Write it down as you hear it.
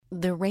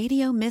The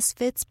Radio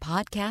Misfits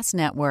Podcast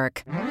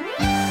Network.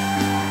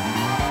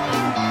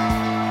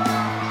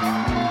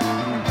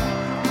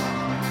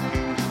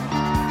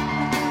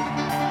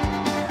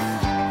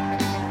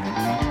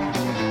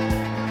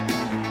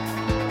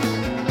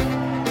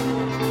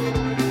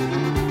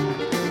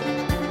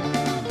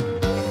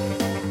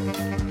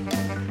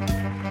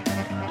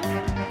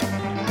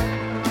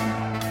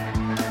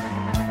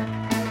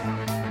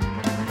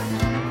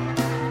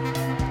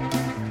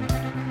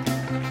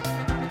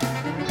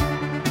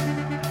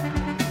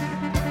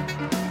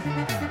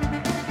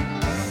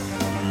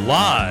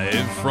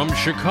 Live from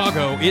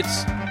Chicago,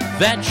 it's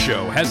That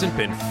Show Hasn't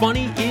Been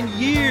Funny in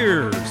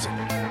Years,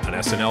 an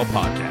SNL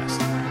podcast.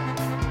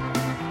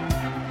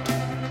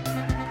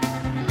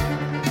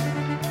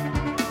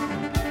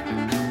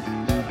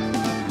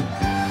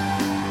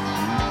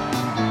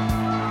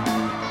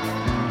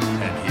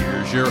 And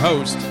here's your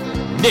host,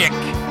 Nick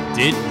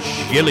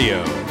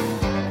DiGilio.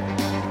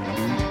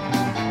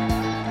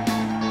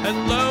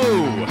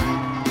 Hello.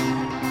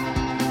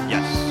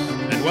 Yes,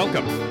 and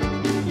welcome.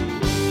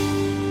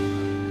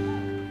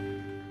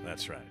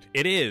 That's right.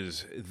 It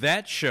is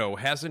That Show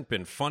Hasn't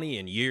Been Funny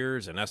in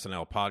Years, an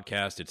SNL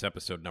podcast. It's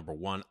episode number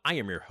 1. I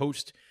am your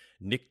host,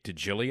 Nick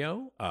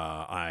DiGilio.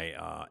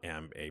 I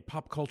am a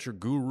pop culture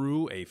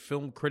guru, a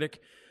film critic,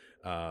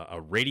 a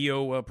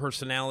radio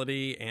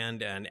personality,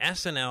 and an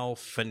SNL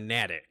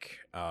fanatic.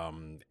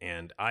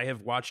 And I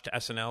have watched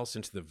SNL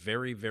since the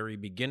very, very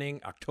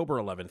beginning, October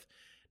 11th,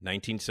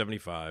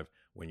 1975,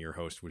 when your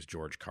host was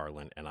George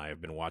Carlin, and I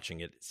have been watching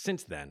it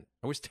since then.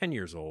 I was 10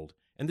 years old.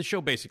 And the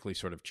show basically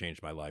sort of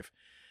changed my life.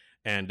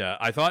 And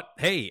I thought,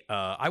 hey,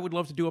 I would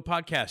love to do a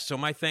podcast. So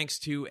my thanks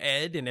to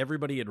Ed and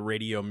everybody at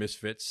Radio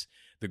Misfits,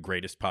 the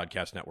greatest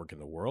podcast network in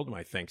the world.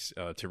 My thanks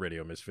to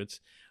Radio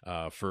Misfits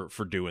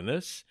for doing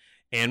this.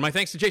 And my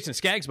thanks to Jason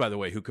Skaggs, by the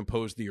way, who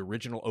composed the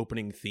original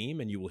opening theme,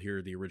 and you will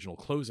hear the original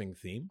closing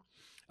theme,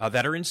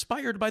 that are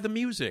inspired by the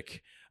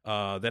music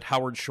that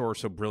Howard Shore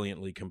so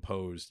brilliantly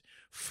composed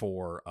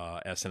for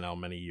SNL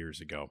many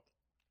years ago.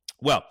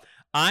 Well,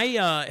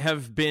 I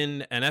have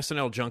been an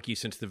SNL junkie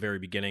since the very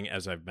beginning,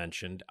 as I've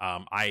mentioned.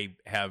 I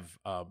have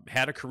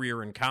had a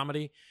career in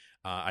comedy.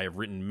 I have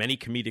written many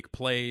comedic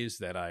plays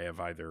that I have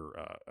either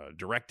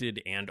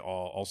directed and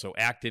also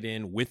acted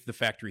in with the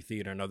Factory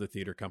Theater and other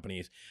theater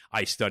companies.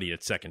 I studied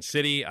at Second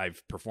City.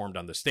 I've performed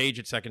on the stage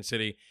at Second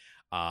City.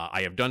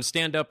 I have done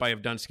stand-up. I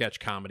have done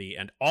sketch comedy.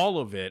 And all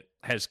of it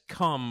has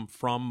come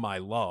from my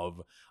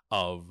love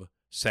of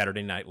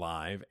Saturday Night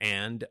Live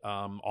and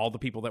all the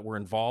people that were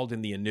involved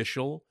in the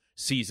initial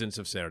seasons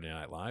of Saturday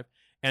Night Live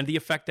and the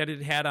effect that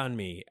it had on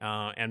me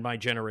and my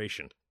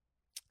generation.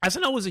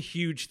 SNL was a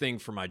huge thing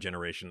for my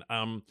generation.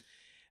 It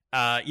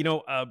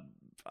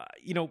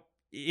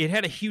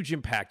had a huge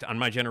impact on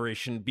my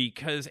generation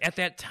because at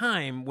that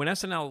time when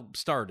SNL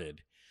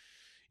started,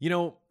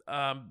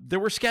 there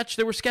were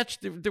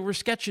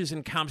sketches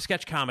and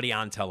sketch comedy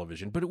on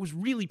television, but it was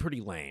really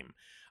pretty lame.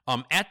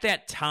 At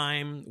that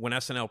time when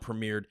SNL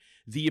premiered,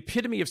 the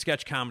epitome of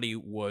sketch comedy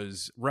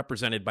was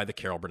represented by the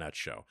Carol Burnett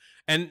Show.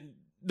 And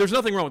there's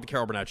nothing wrong with the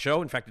Carol Burnett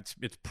Show. In fact,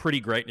 it's pretty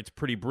great and it's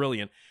pretty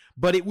brilliant.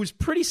 But it was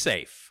pretty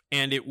safe.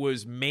 And it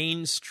was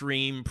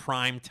mainstream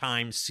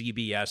primetime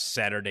CBS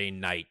Saturday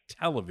night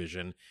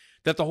television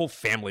that the whole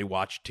family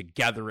watched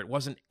together. It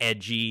wasn't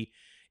edgy.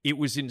 It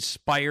was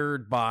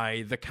inspired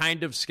by the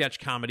kind of sketch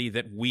comedy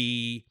that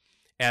we,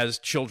 as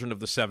children of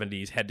the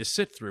 70s, had to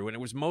sit through, and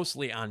it was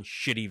mostly on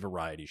shitty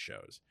variety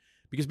shows.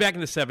 Because back in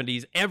the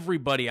 70s,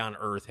 everybody on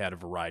Earth had a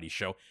variety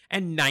show,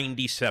 and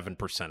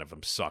 97% of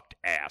them sucked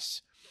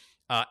ass.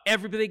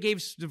 Everybody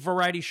gave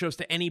variety shows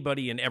to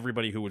anybody and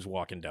everybody who was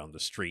walking down the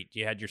street.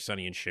 You had your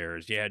Sonny and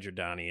Chers, you had your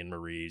Donnie and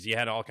Marie's, you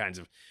had all kinds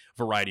of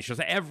variety shows.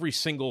 Every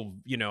single,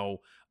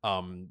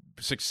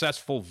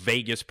 successful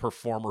Vegas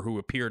performer who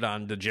appeared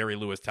on the Jerry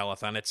Lewis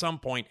Telethon at some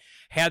point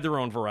had their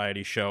own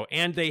variety show,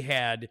 and they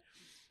had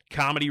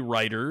comedy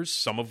writers,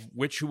 some of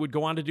which who would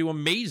go on to do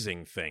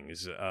amazing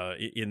things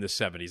in the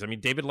 70s. I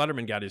mean, David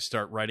Letterman got his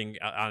start writing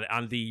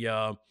on the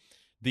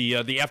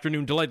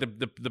Afternoon Delight,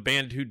 the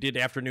band who did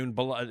Afternoon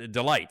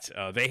Delight.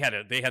 They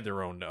had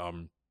their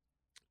own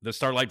the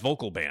Starlight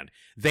Vocal Band.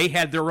 They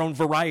had their own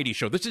variety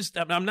show.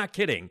 I'm not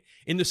kidding.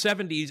 In the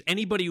 70s,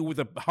 anybody with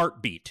a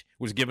heartbeat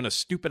was given a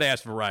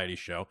stupid-ass variety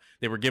show.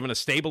 They were given a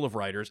stable of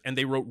writers, and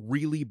they wrote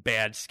really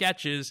bad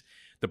sketches.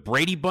 The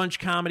Brady Bunch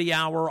Comedy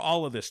Hour,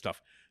 all of this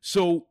stuff.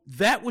 So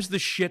that was the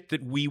shit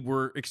that we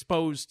were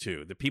exposed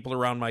to, the people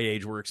around my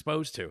age were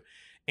exposed to.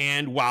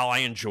 And while I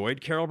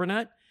enjoyed Carol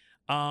Burnett,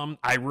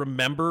 I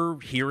remember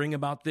hearing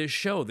about this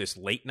show, this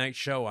late-night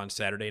show on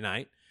Saturday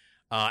night.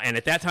 And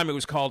at that time, it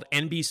was called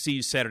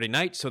NBC's Saturday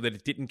Night, so that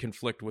it didn't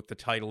conflict with the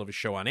title of a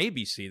show on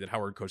ABC that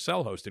Howard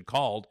Cosell hosted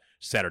called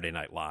Saturday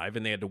Night Live.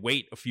 And they had to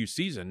wait a few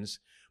seasons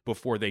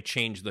before they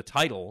changed the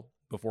title,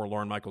 before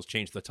Lorne Michaels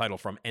changed the title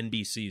from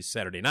NBC's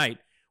Saturday Night,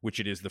 which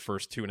it is the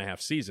first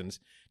 2.5 seasons,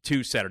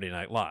 to Saturday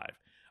Night Live.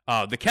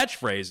 The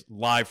catchphrase,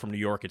 live from New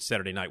York at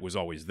Saturday night, was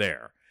always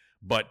there.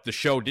 But the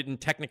show didn't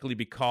technically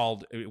be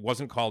called, it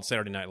wasn't called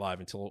Saturday Night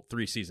Live until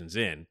 3 seasons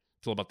in.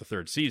 till about the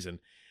third season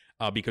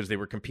because they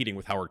were competing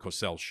with Howard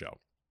Cosell's show.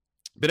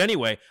 But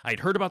anyway,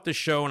 I'd heard about this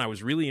show and I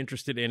was really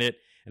interested in it.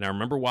 And I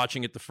remember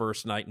watching it the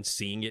first night and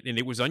seeing it, and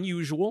it was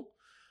unusual.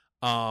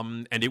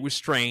 And it was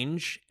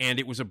strange, and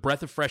it was a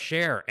breath of fresh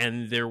air.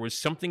 And there was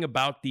something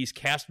about these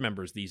cast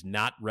members, these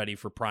not ready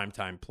for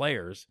primetime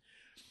players,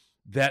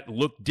 that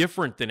looked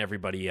different than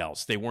everybody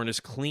else. They weren't as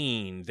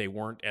clean. They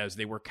were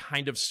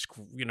kind of,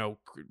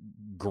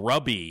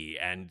 grubby,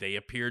 and they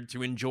appeared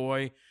to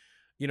enjoy,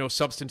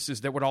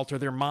 substances that would alter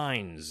their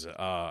minds,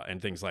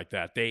 and things like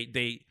that.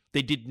 They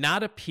did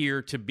not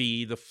appear to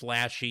be the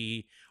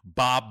flashy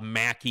Bob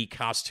Mackie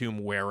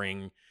costume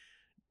wearing,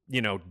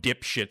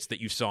 dipshits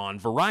that you saw on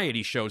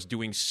variety shows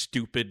doing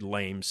stupid,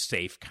 lame,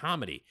 safe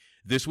comedy.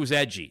 This was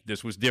edgy.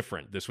 This was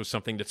different. This was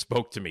something that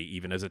spoke to me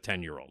even as a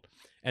 10-year-old.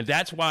 And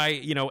that's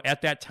why,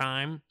 at that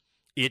time,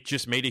 it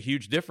just made a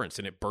huge difference,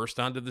 and it burst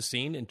onto the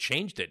scene and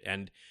changed it.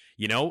 And,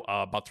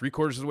 about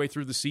 3/4 of the way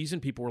through the season,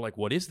 people were like,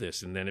 what is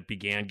this? And then it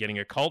began getting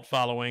a cult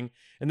following.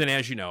 And then,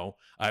 as you know,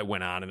 it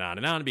went on and on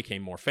and on and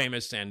became more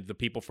famous, and the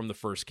people from the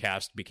first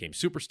cast became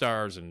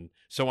superstars and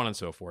so on and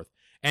so forth.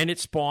 And it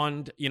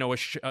spawned,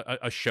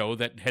 a show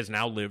that has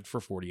now lived for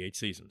 48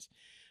 seasons.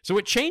 So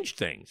it changed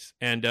things,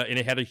 and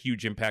it had a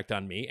huge impact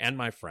on me and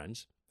my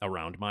friends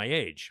around my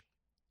age.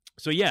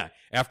 So yeah,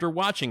 after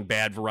watching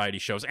bad variety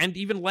shows, and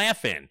even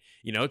Laugh-In,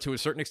 to a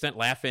certain extent,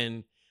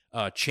 Laugh-In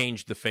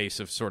changed the face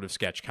of sort of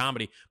sketch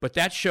comedy. But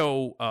that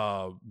show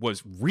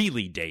was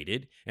really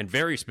dated and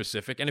very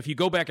specific. And if you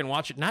go back and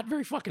watch it, not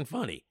very fucking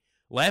funny.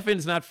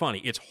 Laugh-In's not funny.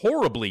 It's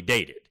horribly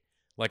dated.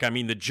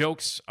 The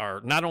jokes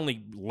are not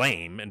only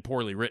lame and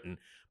poorly written,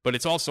 but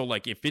it's also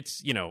like if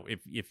it's,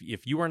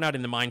 if you are not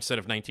in the mindset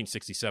of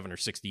 1967 or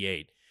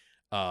 68,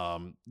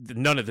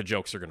 none of the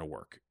jokes are going to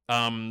work.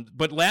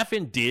 But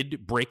Laugh-In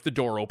did break the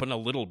door open a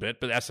little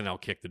bit, but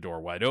SNL kicked the door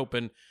wide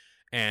open.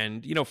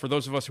 And, for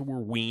those of us who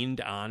were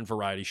weaned on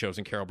variety shows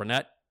and Carol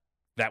Burnett,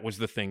 that was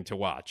the thing to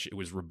watch. It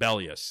was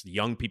rebellious. The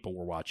young people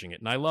were watching it,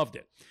 and I loved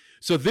it.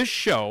 So this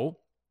show,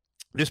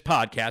 this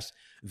podcast,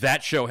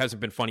 That Show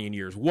Hasn't Been Funny in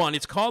Years. One,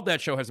 it's called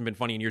That Show Hasn't Been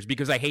Funny in Years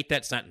because I hate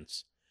that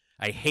sentence.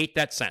 I hate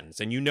that sentence.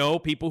 And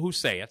people who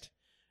say it.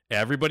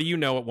 Everybody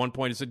at one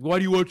point has said, why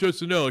do you watch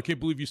SNL? I can't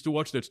believe you still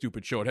watch that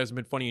stupid show. It hasn't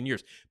been funny in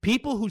years.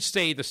 People who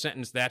say the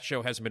sentence, that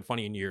show hasn't been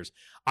funny in years,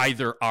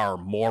 either are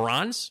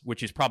morons,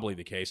 which is probably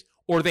the case,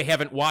 or they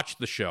haven't watched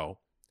the show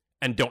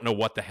and don't know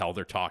what the hell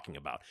they're talking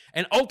about.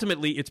 And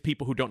ultimately, it's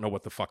people who don't know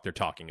what the fuck they're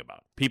talking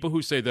about. People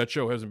who say that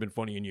show hasn't been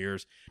funny in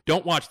years,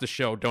 don't watch the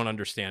show, don't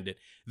understand it.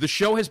 The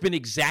show has been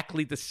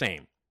exactly the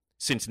same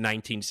since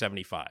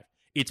 1975.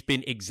 It's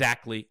been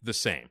exactly the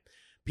same.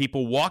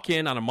 People walk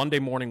in on a Monday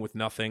morning with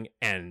nothing,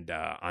 and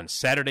on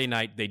Saturday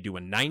night, they do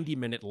a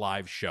 90-minute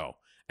live show.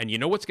 And you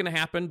know what's going to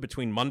happen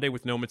between Monday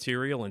with no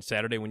material and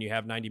Saturday when you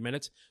have 90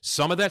 minutes?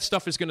 Some of that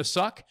stuff is going to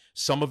suck,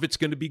 some of it's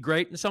going to be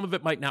great, and some of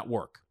it might not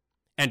work.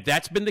 And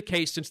that's been the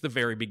case since the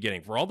very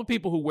beginning. For all the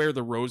people who wear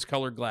the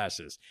rose-colored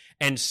glasses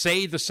and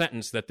say the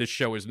sentence that this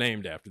show is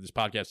named after, this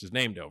podcast is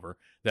named over,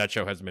 that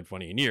show hasn't been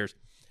funny in years,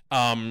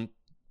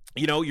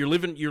 you're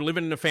living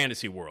in a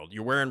fantasy world.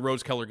 You're wearing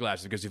rose-colored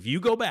glasses because if you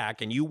go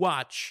back and you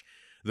watch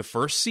the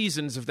first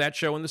seasons of that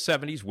show in the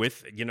 70s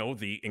with,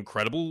 the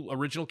incredible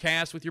original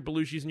cast with your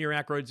Belushis and your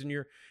Aykroyds and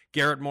your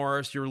Garrett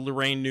Morris, your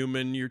Lorraine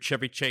Newman, your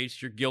Chevy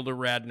Chase, your Gilda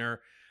Radner,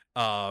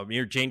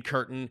 your Jane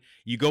Curtin,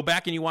 you go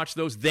back and you watch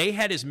those, they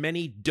had as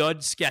many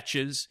dud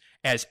sketches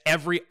as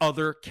every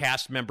other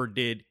cast member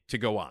did to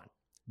go on.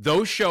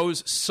 Those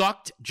shows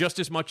sucked just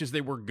as much as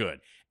they were good.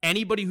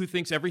 Anybody who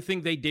thinks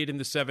everything they did in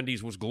the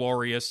 70s was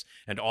glorious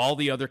and all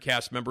the other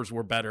cast members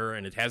were better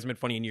and it hasn't been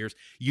funny in years,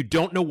 you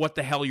don't know what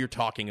the hell you're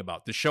talking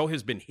about. The show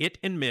has been hit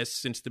and miss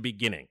since the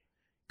beginning.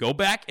 Go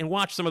back and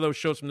watch some of those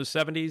shows from the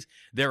 70s.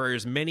 There are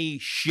as many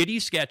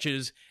shitty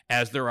sketches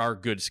as there are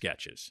good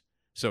sketches.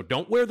 So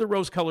don't wear the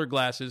rose-colored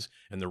glasses.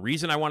 And the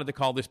reason I wanted to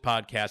call this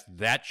podcast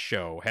That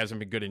Show Hasn't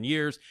Been Good in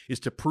Years is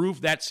to prove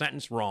that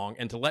sentence wrong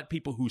and to let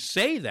people who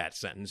say that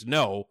sentence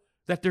know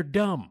that they're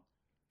dumb.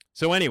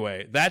 So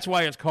anyway, that's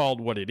why it's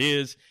called what it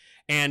is.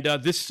 And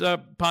this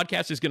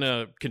podcast is going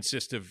to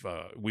consist of,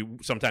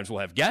 sometimes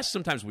we'll have guests,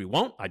 sometimes we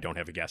won't. I don't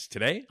have a guest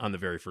today on the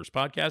very first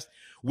podcast.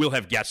 We'll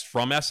have guests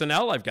from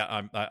SNL.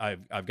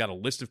 I've got a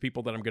list of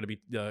people that I'm going to be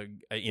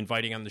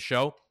inviting on the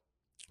show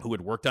who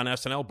had worked on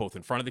SNL, both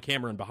in front of the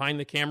camera and behind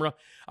the camera.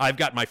 I've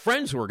got my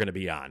friends who are going to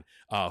be on,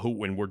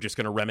 and we're just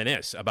going to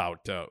reminisce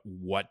about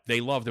what they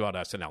loved about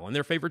SNL and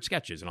their favorite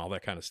sketches and all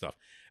that kind of stuff.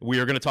 We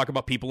are going to talk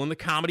about people in the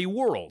comedy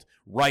world,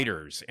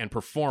 writers and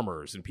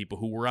performers and people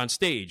who were on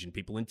stage and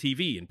people in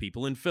TV and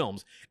people in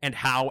films, and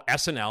how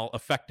SNL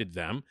affected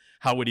them,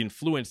 how it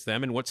influenced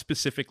them, and what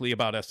specifically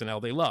about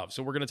SNL they love.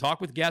 So we're going to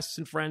talk with guests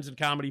and friends and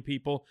comedy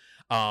people.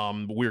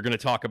 We're going to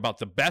talk about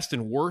the best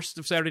and worst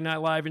of Saturday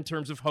Night Live in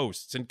terms of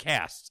hosts and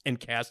casts and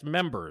cast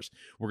members.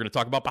 We're going to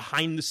talk about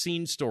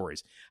behind-the-scenes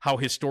stories, how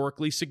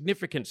historically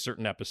significant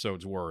certain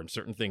episodes were and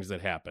certain things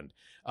that happened.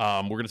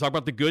 We're going to talk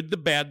about the good, the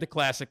bad, the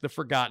classic, the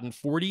forgotten.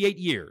 48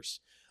 years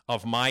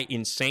of my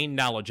insane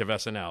knowledge of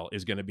SNL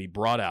is going to be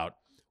brought out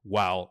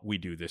while we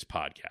do this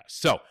podcast.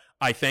 So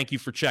I thank you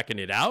for checking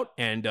it out,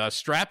 and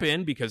strap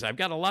in, because I've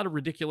got a lot of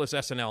ridiculous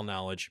SNL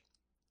knowledge,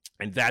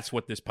 and that's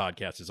what this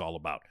podcast is all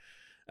about.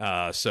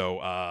 So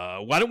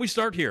why don't we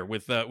start here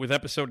with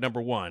episode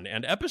number 1?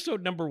 And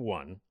episode number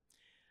 1,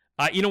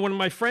 when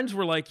my friends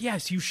were like,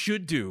 yes, you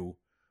should do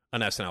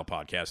an SNL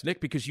podcast,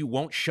 Nick, because you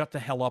won't shut the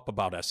hell up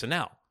about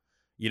SNL.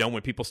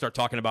 When people start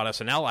talking about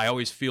SNL, I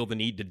always feel the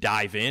need to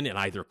dive in and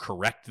either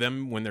correct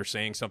them when they're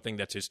saying something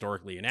that's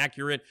historically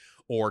inaccurate,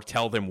 or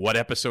tell them what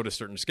episode a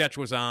certain sketch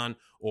was on,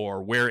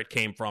 or where it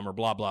came from, or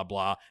blah, blah,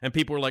 blah. And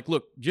people are like,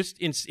 look,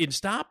 just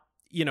stop,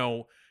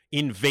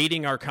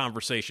 invading our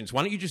conversations.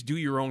 Why don't you just do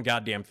your own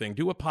goddamn thing?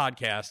 Do a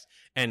podcast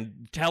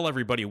and tell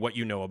everybody what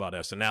you know about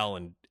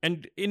SNL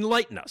and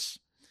enlighten us.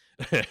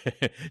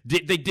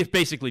 They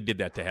basically did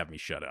that to have me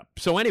shut up.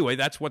 So anyway,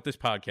 that's what this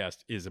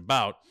podcast is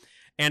about.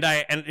 And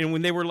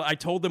when I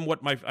told them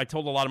I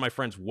told a lot of my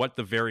friends what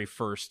the very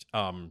first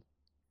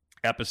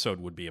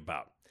episode would be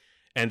about.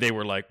 And they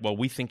were like, well,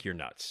 we think you're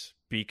nuts,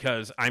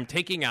 because I'm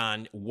taking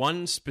on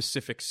one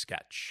specific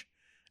sketch.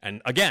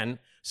 And again,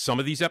 some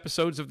of these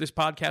episodes of this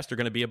podcast are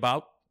going to be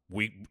about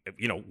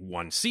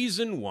one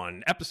season,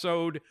 one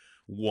episode,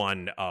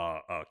 one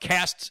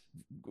cast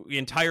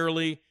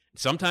entirely,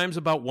 sometimes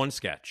about one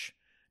sketch.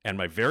 And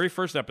my very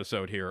first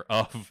episode here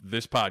of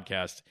this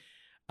podcast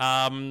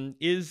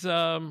is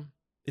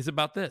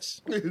about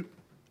this. You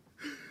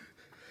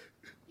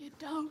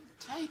don't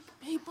take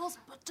people's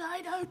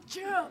potato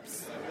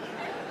chips.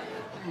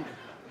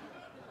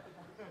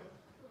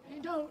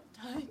 You don't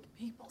take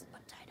people's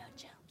potato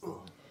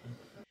chips.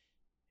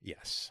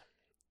 Yes.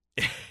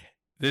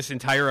 This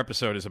entire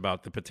episode is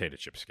about the potato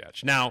chip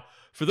sketch. Now,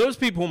 for those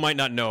people who might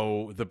not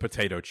know the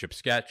potato chip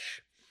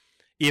sketch,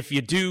 if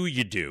you do,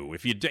 you do.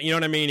 If you do, you know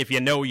what I mean? If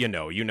you know, you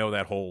know. You know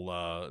that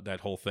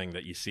whole thing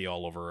that you see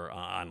all over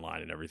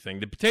online and everything.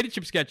 The potato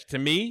chip sketch, to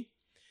me,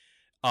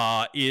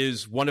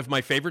 is one of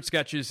my favorite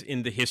sketches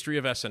in the history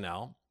of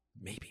SNL.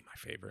 Maybe my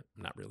favorite.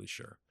 I'm not really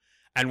sure.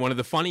 And one of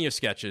the funniest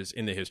sketches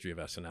in the history of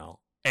SNL.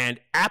 And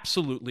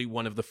absolutely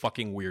one of the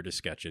fucking weirdest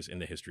sketches in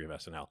the history of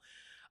SNL.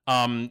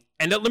 And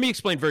let me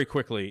explain very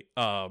quickly.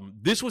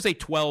 This was a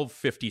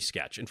 12:50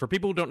 sketch. And for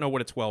people who don't know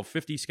what a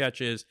 12:50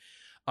 sketch is,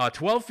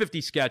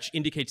 12:50 sketch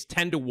indicates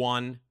 10 to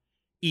 1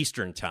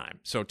 Eastern time.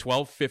 So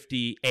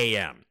 12:50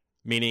 a.m.,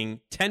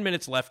 meaning 10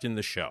 minutes left in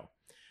the show.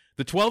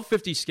 The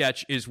 12:50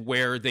 sketch is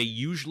where they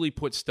usually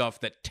put stuff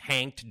that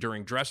tanked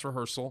during dress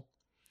rehearsal,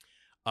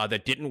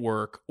 that didn't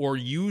work, or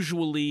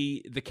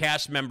usually the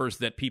cast members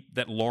that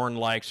Lauren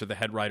likes or the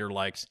head writer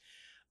likes,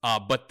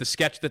 but the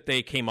sketch that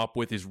they came up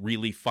with is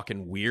really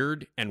fucking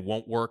weird and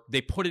won't work.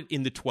 They put it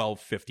in the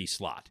 12:50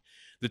 slot.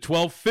 The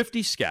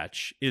 12:50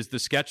 sketch is the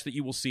sketch that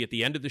you will see at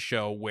the end of the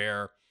show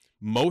where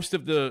most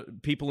of the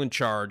people in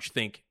charge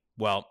think,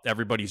 well,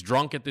 everybody's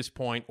drunk at this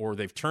point, or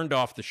they've turned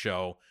off the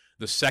show.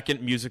 The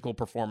second musical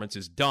performance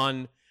is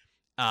done.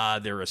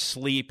 They're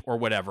asleep or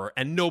whatever.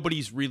 And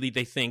nobody's really,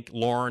 they think,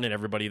 Lauren and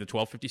everybody, the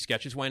 12:50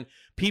 sketch is when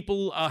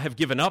people have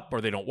given up,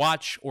 or they don't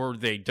watch, or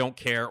they don't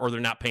care, or they're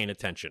not paying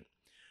attention.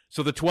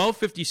 So the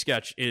 12:50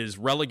 sketch is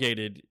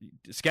relegated,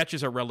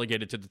 sketches are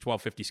relegated to the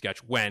 12:50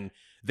 sketch when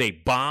they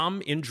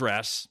bomb in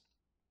dress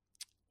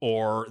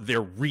or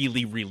they're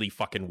really, really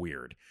fucking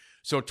weird.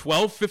 So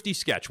 12:50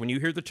 sketch, when you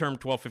hear the term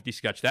 12:50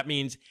 sketch, that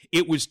means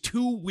it was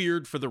too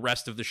weird for the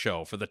rest of the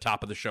show, for the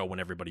top of the show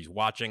when everybody's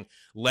watching.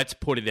 Let's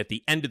put it at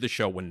the end of the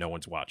show when no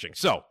one's watching.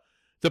 So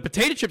the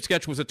potato chip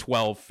sketch was a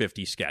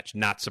 12:50 sketch,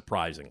 not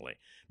surprisingly,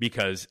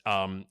 because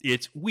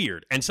it's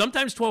weird. And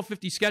sometimes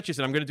 12:50 sketches,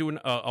 and I'm going to do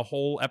a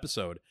whole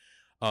episode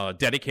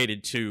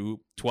dedicated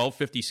to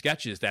 12:50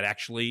 sketches that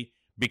actually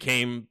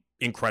became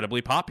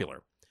incredibly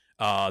popular.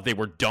 They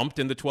were dumped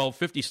in the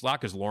 12:50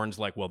 slot because Lauren's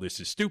like, well, this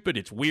is stupid.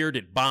 It's weird.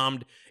 It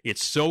bombed.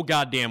 It's so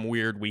goddamn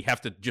weird. We have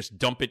to just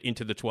dump it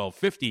into the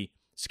 12:50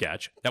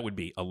 sketch. That would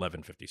be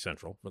 11:50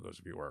 Central for those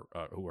of you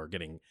who are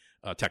getting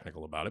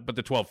technical about it. But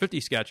the 12:50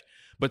 sketch.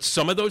 But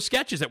some of those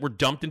sketches that were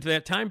dumped into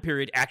that time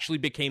period actually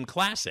became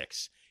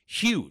classics.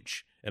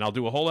 Huge. And I'll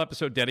do a whole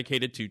episode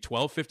dedicated to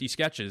 12:50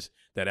 sketches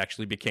that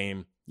actually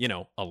became,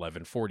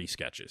 11:40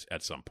 sketches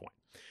at some point.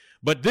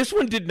 But this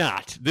one did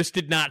not. This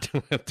did not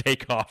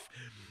take off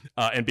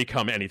and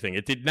become anything.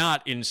 It did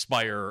not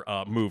inspire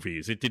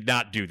movies. It did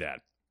not do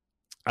that.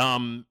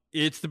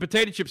 It's the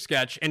potato chip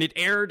sketch, and it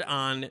aired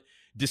on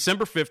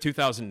December 5th,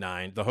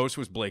 2009. The host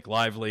was Blake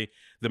Lively.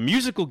 The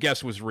musical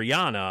guest was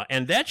Rihanna,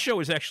 and that show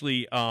is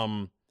actually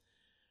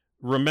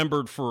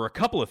remembered for a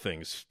couple of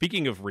things.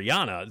 Speaking of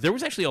Rihanna, there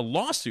was actually a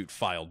lawsuit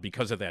filed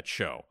because of that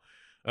show.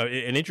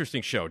 An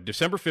interesting show.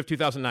 December 5th,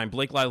 2009,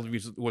 Blake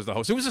Lively was the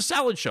host. It was a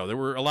solid show. There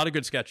were a lot of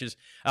good sketches.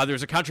 There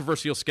was a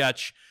controversial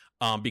sketch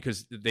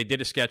because they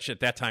did a sketch at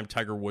that time.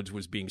 Tiger Woods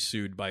was being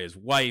sued by his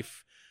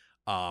wife.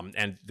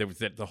 And there was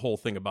the whole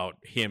thing about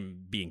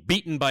him being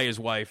beaten by his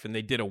wife. And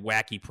they did a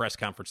wacky press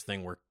conference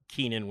thing where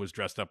Keenan was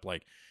dressed up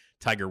like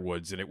Tiger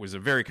Woods, and it was a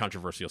very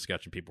controversial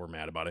sketch, and people were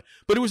mad about it.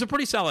 But it was a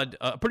pretty solid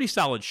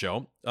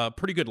show,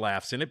 pretty good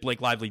laughs in it.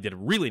 Blake Lively did a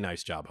really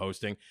nice job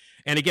hosting.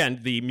 And again,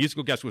 the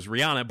musical guest was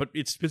Rihanna, but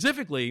it's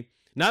specifically,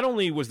 not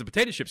only was the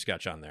potato chip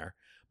sketch on there,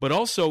 but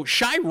also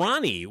Shy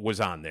Ronnie was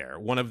on there,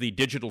 one of the great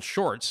digital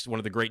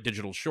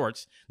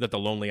shorts that the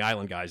Lonely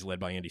Island guys, led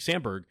by Andy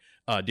Samberg,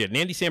 did. And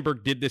Andy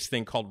Samberg did this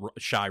thing called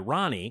Shy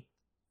Ronnie,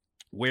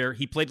 where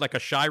he played like a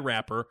shy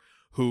rapper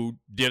who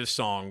did a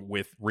song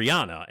with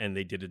Rihanna, and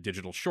they did a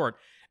digital short.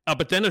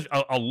 But then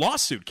a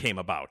lawsuit came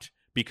about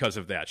because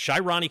of that. Shy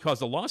Ronnie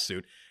caused a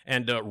lawsuit,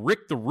 and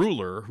Rick the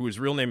Ruler,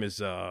 whose real name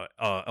is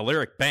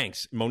Alaric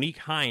Banks, Monique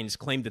Hines,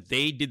 claimed that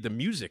they did the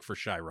music for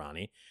Shy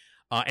Ronnie.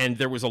 And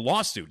there was a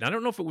lawsuit. And I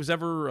don't know if it was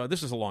ever,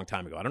 this was a long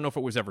time ago. I don't know if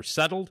it was ever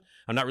settled.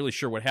 I'm not really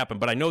sure what happened,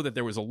 but I know that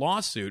there was a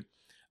lawsuit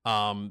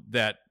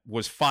that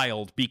was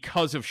filed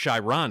because of Shy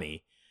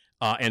Ronnie.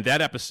 And that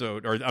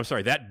episode, or I'm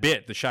sorry, that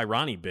bit, the Shy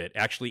Ronnie bit,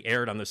 actually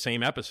aired on the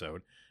same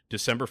episode,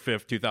 December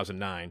 5th,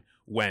 2009,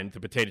 when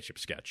the potato chip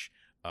sketch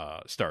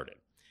started.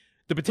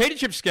 The potato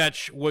chip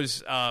sketch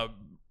was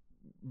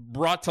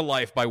brought to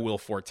life by Will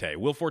Forte.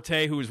 Will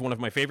Forte, who is one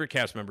of my favorite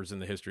cast members in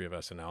the history of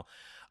SNL.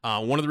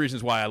 One of the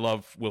reasons why I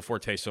love Will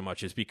Forte so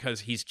much is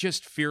because he's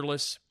just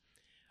fearless,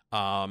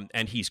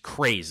 and he's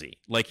crazy.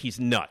 Like, he's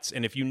nuts.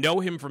 And if you know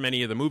him from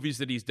any of the movies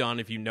that he's done,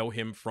 if you know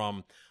him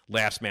from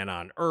Last Man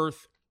on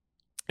Earth,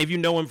 if you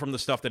know him from the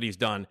stuff that he's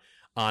done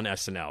on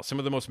SNL, some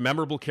of the most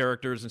memorable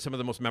characters and some of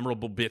the most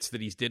memorable bits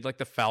that he's did, like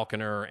the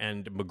Falconer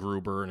and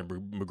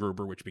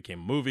MacGruber, which became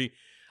a movie.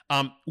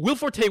 Will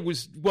Forte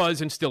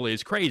was and still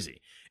is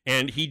crazy.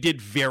 And he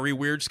did very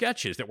weird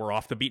sketches that were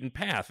off the beaten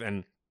path.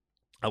 And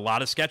a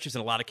lot of sketches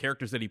and a lot of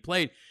characters that he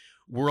played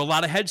were a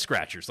lot of head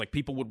scratchers. Like,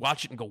 people would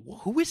watch it and go,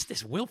 who is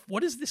this Will?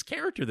 What is this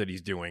character that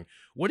he's doing?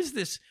 What is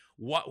this?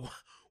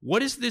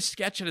 What is this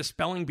sketch at a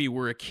spelling bee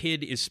where a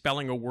kid is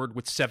spelling a word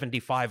with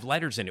 75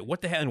 letters in it?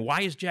 What the hell? And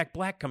why is Jack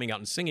Black coming out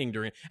and singing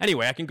during?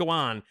 Anyway, I can go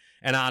on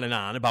and on and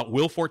on about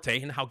Will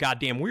Forte and how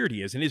goddamn weird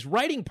he is. And his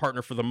writing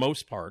partner, for the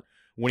most part,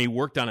 when he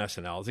worked on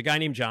SNL, is a guy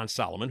named John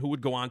Solomon, who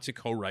would go on to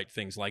co-write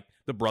things like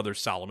The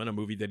Brothers Solomon, a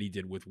movie that he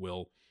did with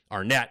Will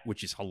Arnett,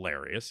 which is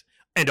hilarious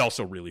and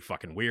also really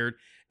fucking weird.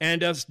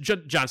 And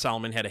John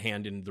Solomon had a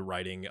hand in the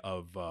writing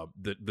of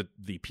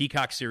the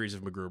Peacock series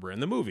of MacGruber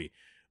and the movie,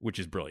 which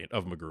is brilliant,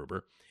 of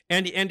MacGruber.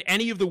 And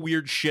any of the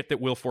weird shit that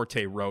Will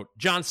Forte wrote,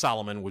 John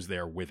Solomon was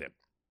there with him.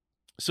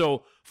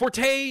 So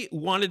Forte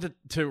wanted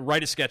to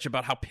write a sketch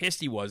about how pissed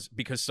he was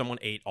because someone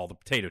ate all the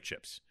potato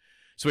chips.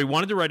 So he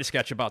wanted to write a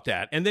sketch about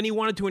that. And then he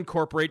wanted to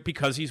incorporate,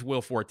 because he's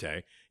Will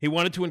Forte, he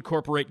wanted to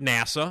incorporate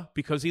NASA,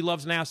 because he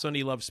loves NASA and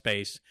he loves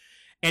space.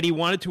 And he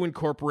wanted to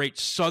incorporate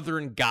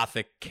Southern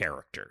Gothic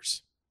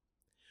characters.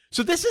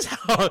 So this is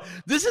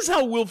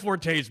how Will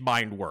Forte's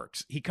mind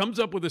works. He comes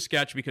up with a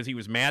sketch because he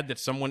was mad that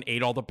someone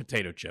ate all the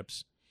potato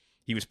chips.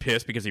 He was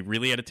pissed because he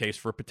really had a taste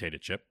for a potato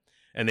chip,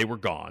 and they were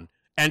gone.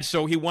 And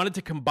so he wanted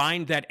to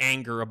combine that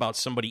anger about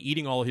somebody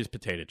eating all of his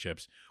potato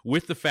chips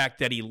with the fact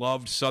that he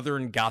loved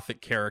Southern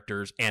Gothic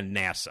characters and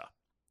NASA.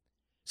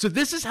 So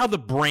this is how the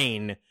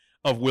brain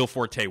of Will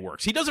Forte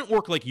works. He doesn't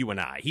work like you and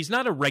I. He's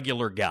not a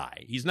regular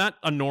guy. He's not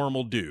a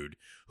normal dude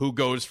who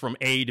goes from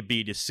A to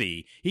B to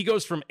C. He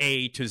goes from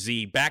A to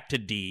Z, back to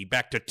D,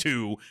 back to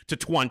 2, to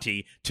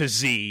 20, to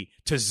Z,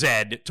 to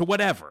Z, to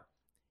whatever.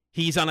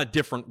 He's on a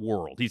different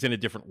world. He's in a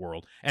different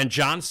world. And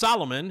John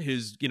Solomon,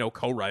 his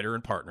co-writer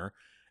and partner,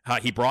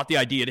 he brought the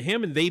idea to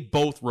him, and they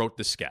both wrote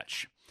the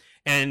sketch.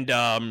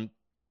 And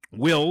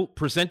Will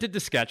presented the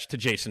sketch to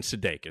Jason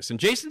Sudeikis. And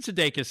Jason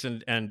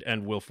Sudeikis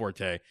and Will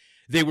Forte,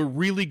 they were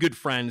really good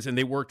friends, and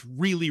they worked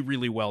really,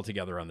 really well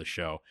together on the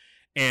show.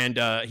 And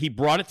he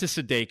brought it to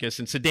Sudeikis,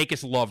 and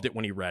Sudeikis loved it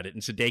when he read it.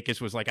 And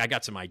Sudeikis was like, I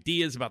got some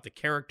ideas about the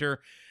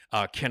character.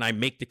 Can I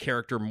make the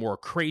character more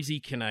crazy?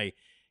 Can I?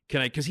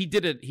 Because he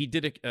did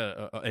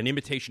an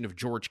imitation of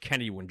George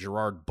Kennedy when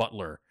Gerard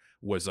Butler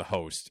was a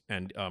host,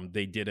 and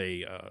they did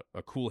a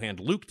Cool Hand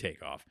Luke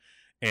takeoff,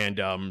 and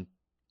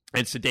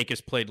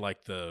Sudeikis played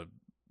like the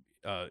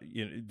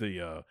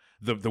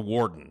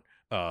warden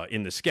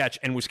in the sketch,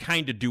 and was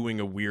kind of doing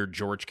a weird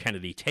George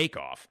Kennedy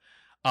takeoff.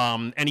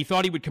 And he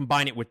thought he would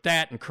combine it with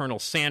that and Colonel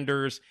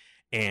Sanders.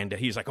 And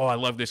he's like, oh, I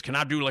love this. Can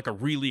I do like a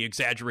really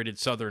exaggerated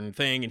Southern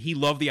thing? And he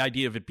loved the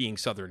idea of it being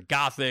Southern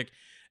Gothic.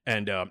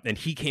 And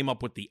he came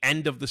up with the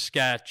end of the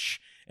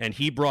sketch. And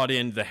he brought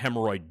in the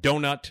hemorrhoid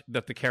donut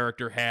that the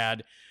character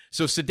had.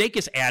 So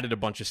Sudeikis added a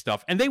bunch of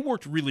stuff. And they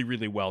worked really,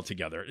 really well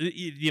together.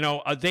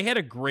 They had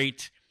a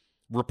great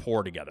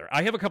rapport together.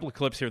 I have a couple of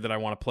clips here that I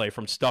want to play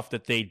from stuff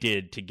that they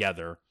did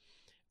together.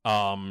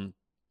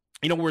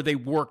 Where they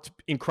worked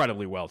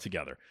incredibly well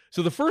together.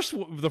 So the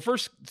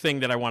first thing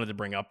that I wanted to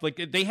bring up,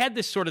 like they had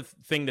this sort of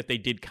thing that they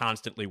did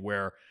constantly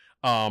where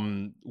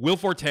Will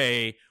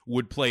Forte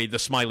would play the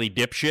smiley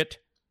dipshit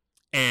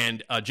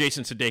and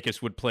Jason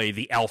Sudeikis would play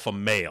the alpha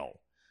male.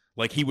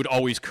 Like he would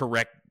always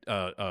correct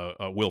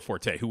Will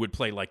Forte, who would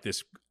play like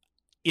this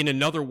in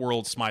another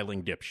world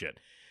smiling dipshit.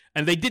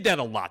 And they did that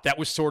a lot. That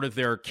was sort of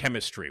their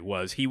chemistry.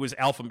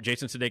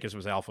 Jason Sudeikis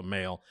was alpha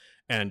male,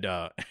 and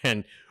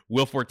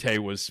Will Forte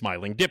was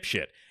smiling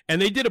dipshit.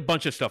 And they did a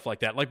bunch of stuff like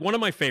that. Like one of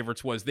my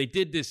favorites was they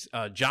did this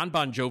John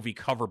Bon Jovi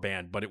cover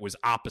band, but it was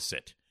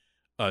opposite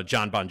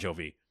John Bon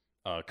Jovi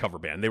cover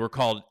band. They were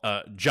called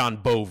John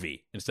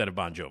Bovey instead of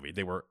Bon Jovi.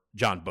 They were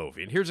John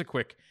Bovey. And here's a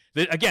quick,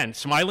 again,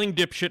 smiling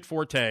dipshit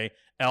Forte,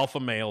 alpha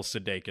male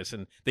Sudeikis,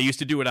 and they used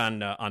to do it on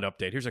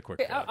Update. Here's a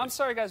quick. I'm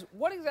sorry, guys.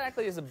 What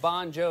exactly is a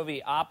Bon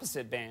Jovi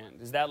opposite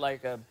band? Is that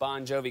like a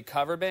Bon Jovi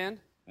cover band?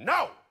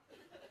 No.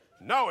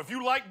 If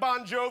you like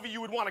Bon Jovi,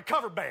 you would want a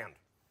cover band.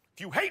 If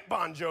you hate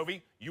Bon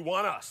Jovi, you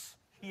want us.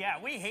 Yeah,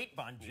 we hate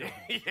Bon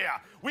Jovi. Yeah,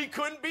 we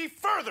couldn't be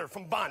further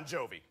from Bon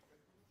Jovi.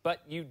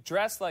 But you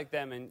dress like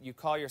them and you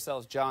call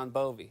yourselves John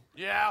Bovey.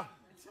 Yeah,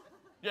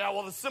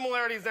 well, the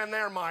similarities end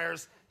there,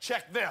 Myers.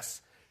 Check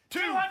this. 2,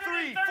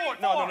 3, 4.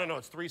 No.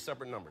 It's three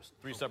separate numbers.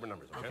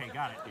 Okay,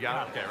 got it. You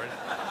got it? Okay, ready?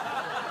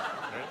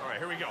 All right,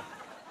 here we go.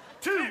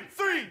 2,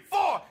 3,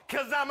 4.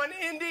 'Cause I'm an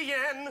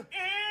Indian.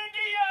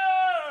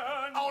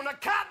 On a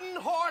cotton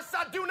horse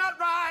I do not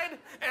ride,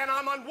 and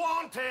I'm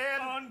unwanted.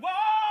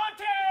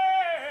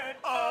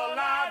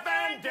 Alive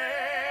and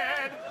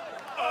dead.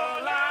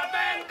 Alive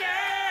and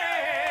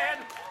dead.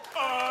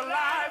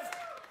 Alive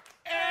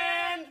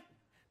and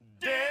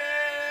dead.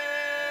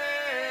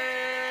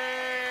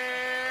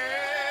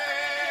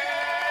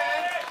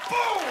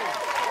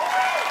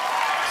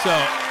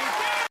 So,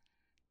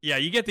 yeah,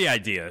 you get the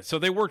idea. So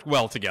they worked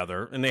well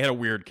together, and they had a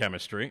weird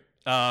chemistry.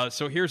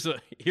 So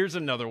here's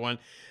another one.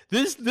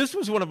 This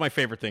was one of my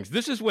favorite things.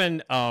 This is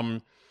when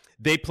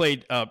they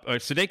played.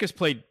 Sudeikis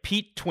played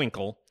Pete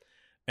Twinkle,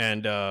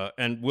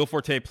 and Will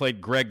Forte played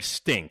Greg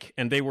Stink,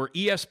 and they were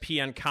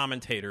ESPN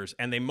commentators,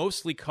 and they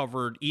mostly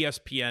covered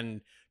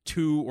ESPN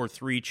 2 or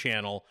 3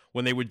 channel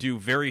when they would do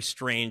very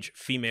strange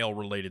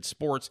female-related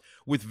sports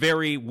with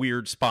very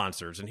weird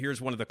sponsors. And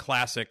here's one of the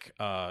classic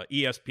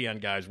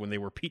ESPN guys when they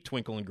were Pete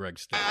Twinkle and Greg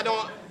Stink. I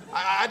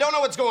don't know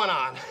what's going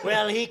on.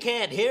 Well, he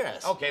can't hear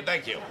us. Okay,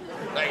 thank you.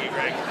 Thank you,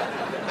 Greg.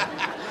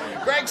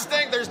 Greg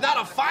Stink, there's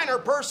not a finer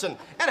person.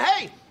 And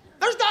hey,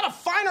 there's not a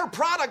finer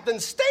product than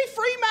Stay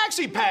Free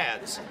Maxi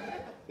Pads.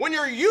 When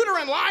your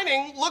uterine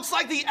lining looks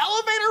like the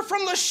elevator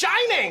from The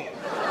Shining.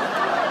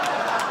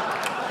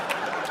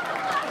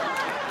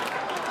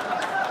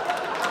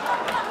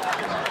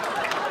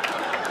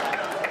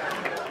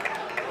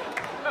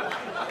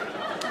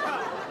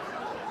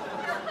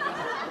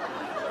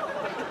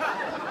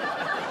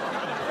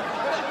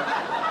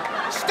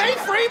 Stay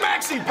Free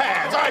Maxi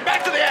Pads. All right,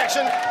 back to the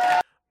action.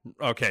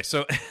 Okay,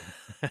 so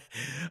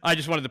I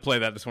just wanted to play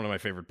that. That's one of my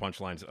favorite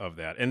punchlines of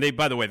that. And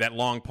by the way, that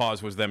long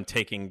pause was them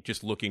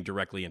just looking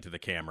directly into the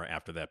camera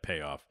after that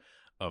payoff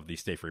of the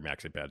Stay Free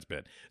Maxi Pads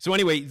bit. So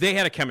anyway, they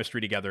had a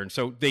chemistry together, and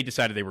so they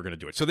decided they were going to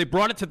do it. So they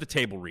brought it to the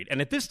table read.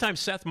 And at this time,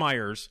 Seth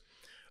Meyers,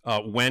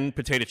 when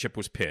Potato Chip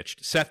was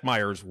pitched, Seth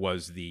Meyers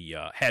was the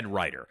head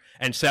writer.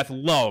 And Seth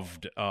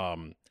loved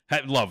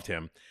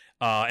him.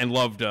 And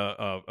loved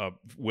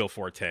Will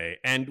Forte,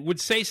 and would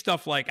say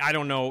stuff like, I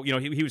don't know,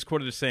 he was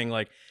quoted as saying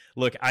like,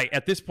 look,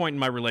 at this point in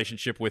my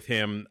relationship with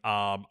him,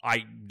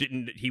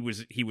 he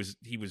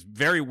was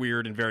very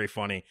weird and very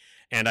funny,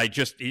 and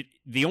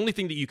the only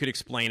thing that you could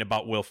explain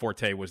about Will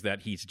Forte was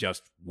that he's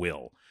just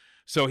Will.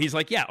 So he's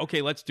like, yeah,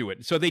 okay, let's do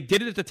it. So they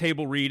did it at the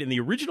table read. In the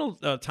original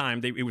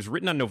time, it was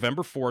written on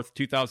November 4th,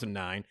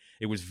 2009.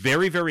 It was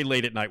very, very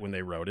late at night when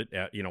they wrote it,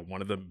 at,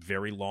 one of the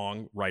very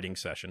long writing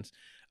sessions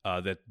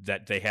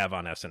that they have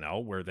on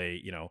SNL, where they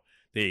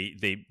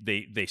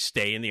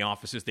stay in the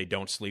offices, they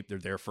don't sleep, they're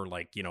there for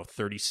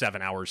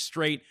 37 hours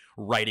straight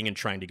writing and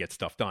trying to get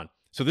stuff done.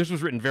 So this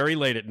was written very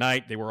late at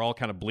night. They were all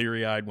kind of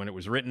bleary-eyed when it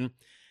was written.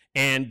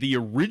 And the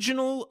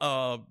original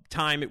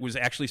time it was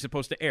actually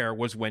supposed to air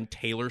was when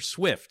Taylor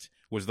Swift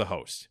was the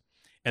host.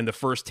 And the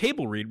first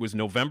table read was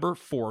November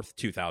 4th,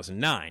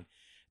 2009.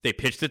 They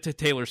pitched it to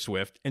Taylor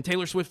Swift, and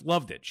Taylor Swift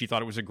loved it. She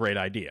thought it was a great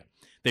idea.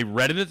 They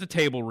read it at the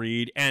table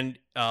read, and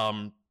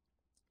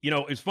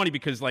it's funny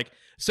because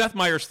Seth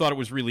Meyers thought it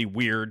was really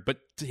weird, but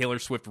Taylor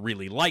Swift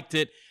really liked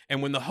it.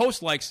 And when the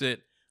host likes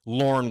it,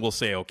 Lauren will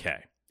say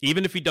okay,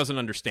 even if he doesn't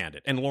understand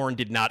it. And Lauren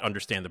did not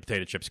understand the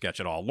Potato Chip sketch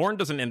at all. Lauren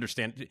didn't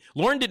understand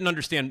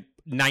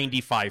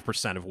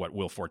 95% of what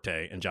Will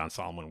Forte and John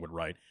Solomon would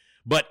write.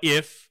 But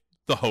if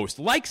the host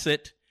likes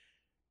it,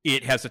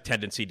 it has a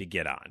tendency to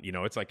get on.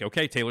 It's like,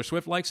 okay, Taylor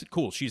Swift likes it.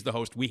 Cool. She's the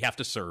host. We have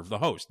to serve the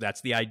host.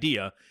 That's the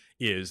idea,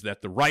 is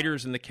that the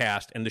writers and the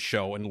cast and the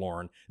show and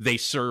Lauren, they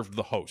serve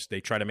the host.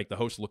 They try to make the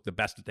host look the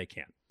best that they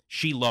can.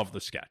 She loved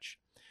the sketch.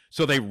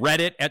 So they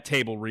read it at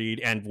table read,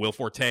 and Will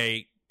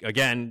Forte,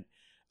 again,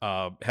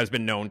 has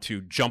been known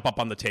to jump up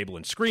on the table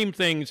and scream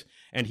things,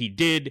 and he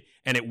did,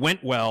 and it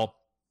went well,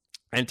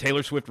 and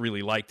Taylor Swift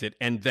really liked it.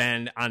 And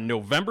then on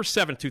November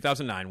 7th,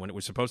 2009, when it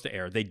was supposed to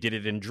air, they did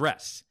it in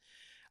dress.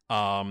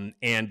 And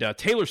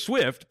Taylor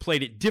Swift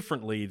played it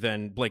differently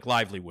than Blake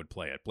Lively would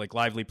play it. Blake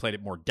Lively played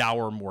it more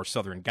dour, more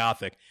Southern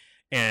Gothic.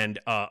 And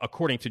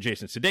according to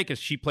Jason Sudeikis,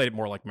 she played it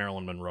more like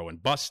Marilyn Monroe in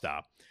Bus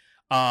Stop.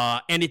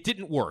 And it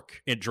didn't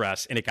work in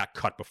dress, and it got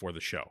cut before the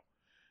show.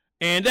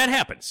 And that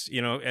happens.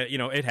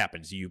 It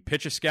happens. You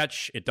pitch a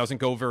sketch, it doesn't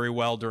go very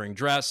well during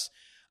dress,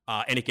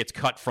 and it gets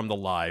cut from the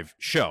live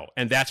show.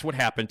 And that's what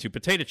happened to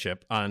Potato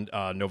Chip on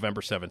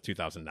November 7th,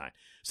 2009.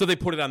 So they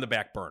put it on the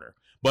back burner.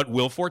 But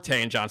Will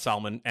Forte and John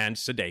Solomon and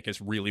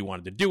Sudeikis really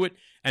wanted to do it,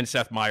 and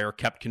Seth Meyers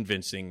kept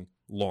convincing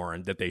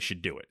Lauren that they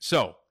should do it.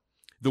 So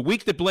the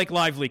week that Blake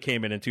Lively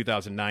came in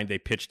 2009, they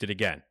pitched it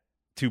again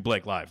to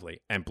Blake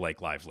Lively, and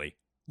Blake Lively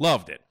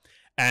loved it.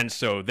 And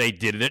so they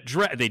did it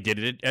they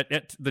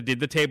did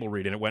the table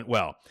read, and it went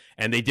well.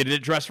 And they did it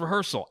at dress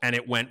rehearsal, and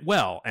it went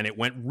well. And it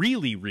went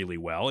really, really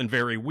well and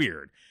very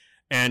weird.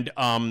 And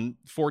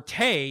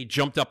Forte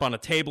jumped up on a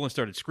table and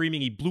started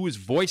screaming. He blew his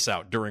voice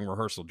out during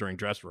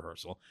dress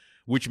rehearsal,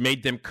 which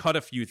made them cut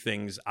a few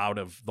things out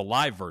of the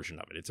live version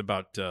of it. It's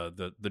about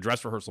the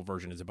dress rehearsal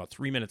version is about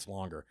 3 minutes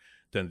longer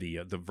than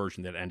the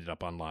version that ended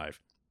up on live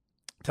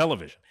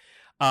television.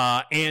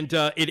 And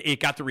it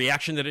got the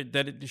reaction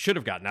that it should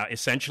have gotten. Now,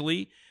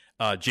 essentially,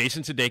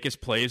 Jason Sudeikis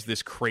plays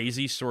this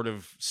crazy sort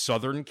of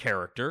Southern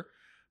character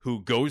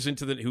who's in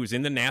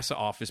the NASA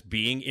office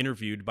being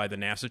interviewed by the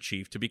NASA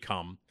chief to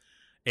become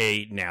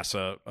a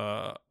NASA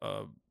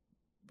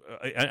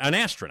an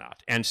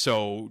astronaut. And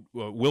so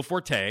Will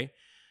Forte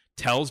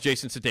tells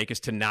Jason Sudeikis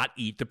to not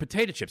eat the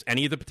potato chips,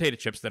 any of the potato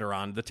chips that are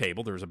on the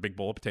table. There's a big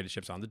bowl of potato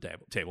chips on the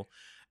table.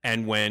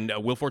 And when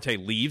Will Forte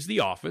leaves the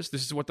office,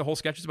 this is what the whole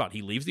sketch is about.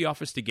 He leaves the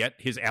office to get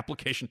his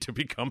application to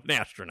become an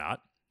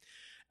astronaut.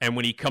 And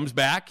when he comes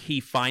back, he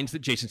finds that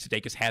Jason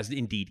Sudeikis has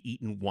indeed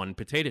eaten one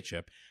potato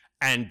chip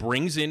and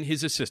brings in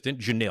his assistant,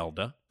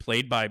 Janelda,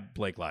 played by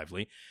Blake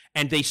Lively,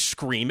 and they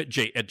scream at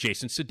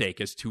Jason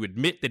Sudeikis to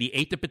admit that he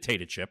ate the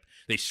potato chip.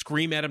 They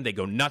scream at him. They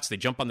go nuts. They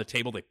jump on the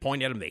table. They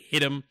point at him. They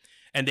hit him.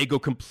 And they go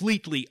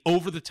completely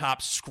over the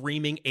top,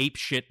 screaming ape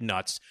shit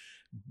nuts,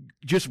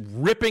 just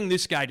ripping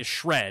this guy to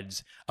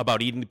shreds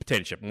about eating the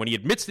potato chip. And when he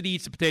admits that he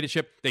eats the potato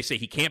chip, they say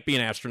he can't be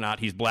an astronaut.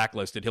 He's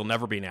blacklisted. He'll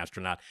never be an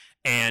astronaut.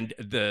 And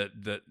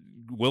the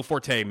Will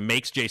Forte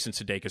makes Jason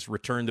Sudeikis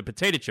return the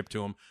potato chip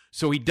to him.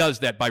 So he does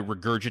that by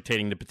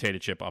regurgitating the potato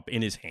chip up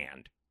in his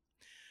hand.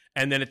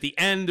 And then at the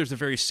end, there's a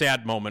very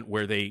sad moment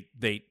where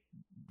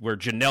where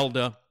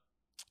Janelda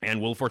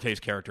and Will Forte's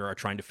character are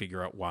trying to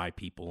figure out why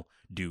people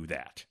do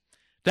that.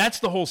 That's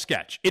the whole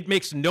sketch. It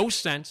makes no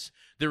sense.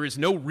 There is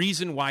no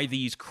reason why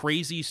these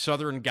crazy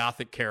Southern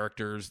Gothic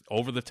characters,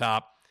 over the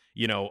top,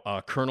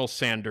 Colonel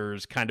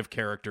Sanders kind of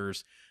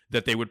characters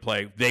that they would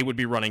play, they would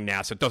be running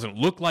NASA. It doesn't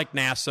look like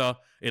NASA.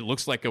 It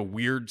looks like a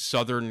weird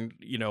Southern,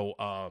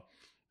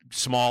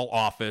 small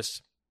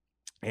office.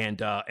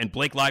 And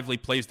Blake Lively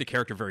plays the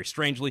character very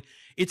strangely.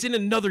 It's in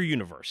another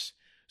universe.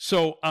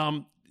 So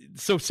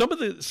some of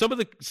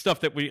the stuff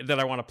that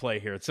I want to play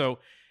here. So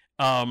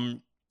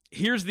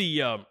here's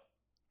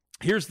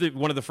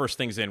one of the first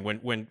things in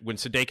when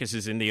Sudeikis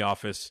is in the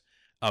office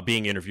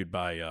being interviewed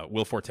by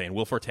Will Forte, and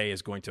Will Forte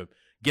is going to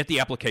get the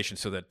application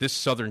so that this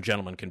Southern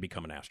gentleman can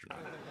become an astronaut.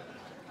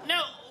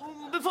 Now,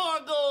 before I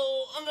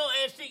go, I'm going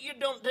to ask that you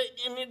don't take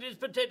any of these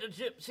potato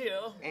chips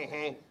here.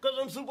 Because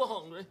I'm super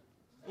hungry.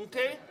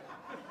 Okay?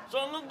 So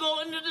I'm going to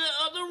go into the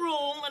other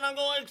room, and I'm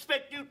going to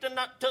expect you to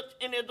not touch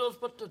any of those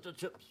potato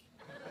chips.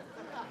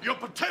 Your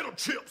potato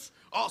chips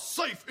are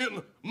safe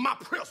in my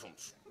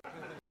presence.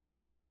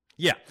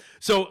 Yeah.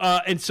 So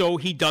so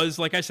he does,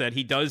 like I said,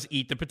 he does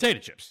eat the potato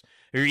chips.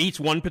 He eats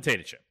one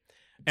potato chip.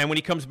 And when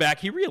he comes back,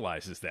 he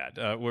realizes that.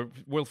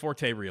 Will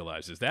Forte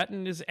realizes that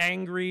and is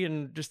angry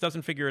and just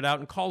doesn't figure it out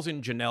and calls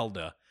in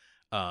Janelda,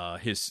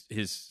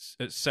 his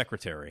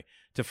secretary,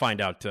 to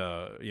find out,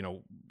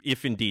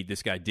 if indeed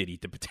this guy did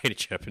eat the potato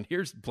chip. And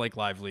here's Blake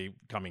Lively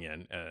coming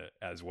in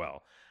as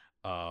well.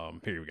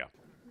 Here we go.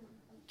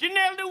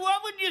 Janelda,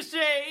 what would you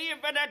say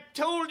if I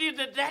told you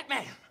that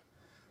man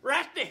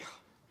right there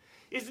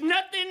is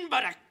nothing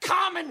but a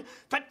common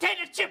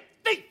potato chip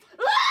thief?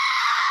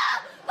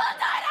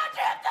 Potato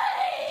chip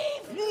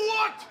thief!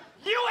 What?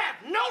 You have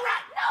no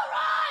right! No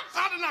rights!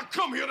 I did not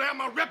come here to have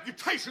my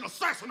reputation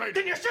assassinated.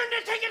 Then you shouldn't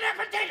have taken that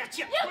potato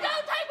chip! You don't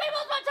take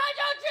people's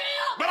potato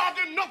chips! But I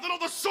did nothing of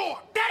the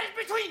sort. That is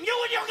between you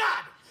and your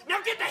God! Now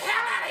get the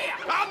hell out of here!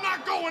 I'm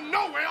not going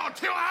nowhere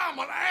until I'm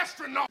an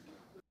astronaut.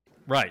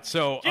 Right.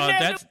 So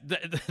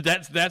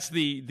that's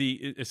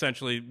the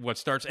essentially what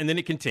starts, and then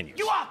it continues.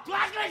 You are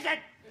blacklisted!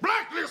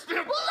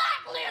 Blacklisted?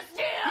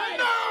 Blacklisted!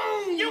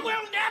 No! You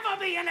will never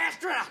be an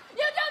astronaut!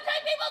 You don't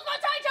take people's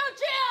potato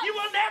chips! You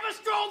will never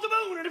stroll the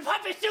moon in a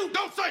puffy suit!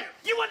 Don't say it!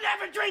 You will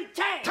never drink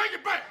tang! Take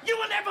it back! You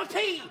will never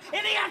pee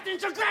in the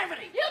absence of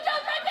gravity! You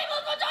don't take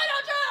people's potato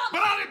chips!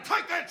 But I didn't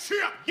take that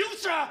chip! You,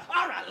 sir,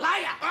 are a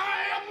liar!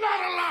 I am not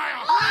a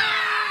liar!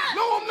 Liar!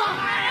 No, I'm not!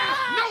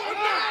 No, I'm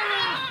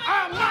not!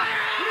 I'm not!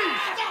 Please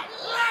stop!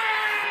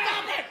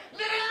 Stop it!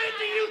 Then admit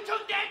that you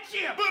took that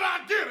chip! But I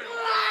did it!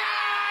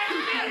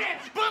 Admit it!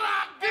 But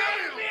I did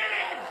it! Admit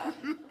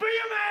it! Be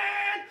a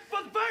man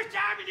for the first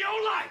time in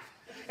your life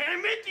and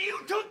admit that you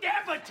took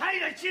that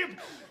potato chip,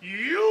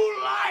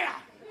 you liar!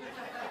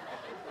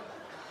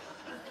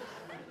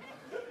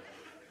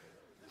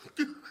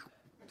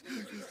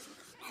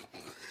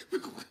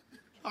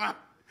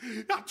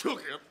 I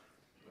took it.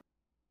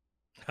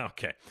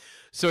 Okay.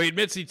 So he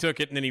admits he took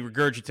it, and then he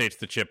regurgitates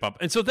the chip up.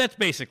 And so that's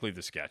basically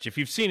the sketch. If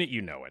you've seen it,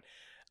 you know it.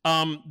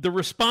 The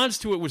response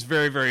to it was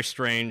very, very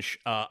strange,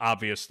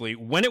 obviously.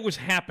 When it was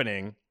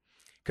happening,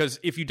 because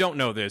if you don't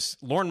know this,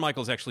 Lorne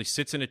Michaels actually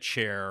sits in a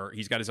chair.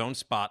 He's got his own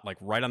spot, like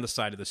right on the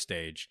side of the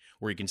stage,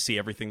 where he can see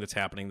everything that's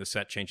happening. The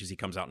set changes. He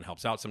comes out and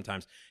helps out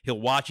sometimes. He'll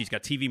watch. He's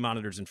got TV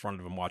monitors in front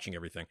of him watching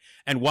everything.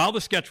 And while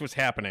the sketch was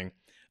happening,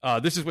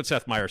 this is what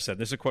Seth Meyers said.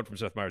 This is a quote from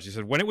Seth Meyers. He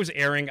said, when it was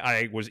airing,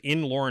 I was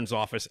in Lorne's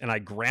office, and I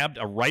grabbed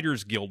a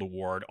Writers Guild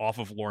award off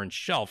of Lorne's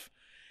shelf,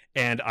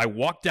 and I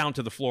walked down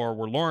to the floor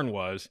where Lorne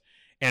was.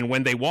 And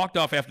when they walked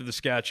off after the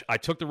sketch, I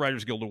took the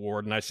Writers Guild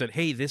Award and I said,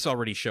 hey, this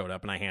already showed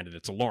up, and I handed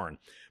it to Lorne.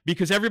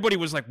 Because everybody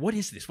was like, what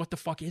is this? What the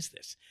fuck is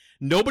this?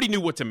 Nobody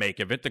knew what to make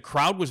of it. The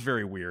crowd was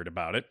very weird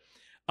about it.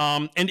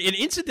 And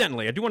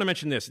incidentally, I do want to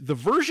mention this. The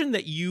version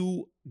that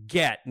you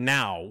get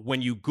now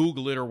when you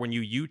Google it or when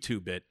you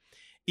YouTube it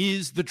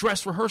is the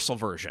dress rehearsal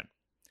version.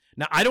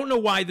 Now, I don't know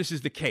why this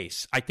is the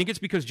case. I think it's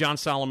because John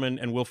Solomon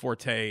and Will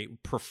Forte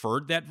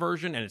preferred that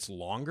version, and it's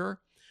longer.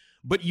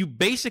 But you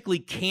basically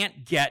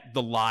can't get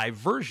the live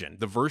version,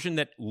 the version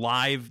that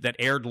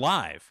aired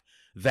live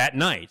that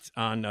night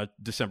on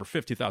December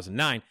 5th,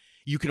 2009.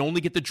 You can only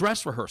get the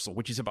dress rehearsal,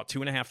 which is about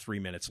 2.5, 3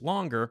 minutes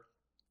longer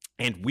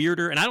and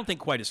weirder, and I don't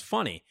think quite as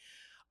funny.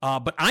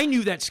 But I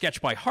knew that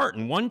sketch by heart,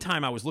 and one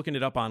time I was looking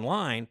it up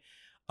online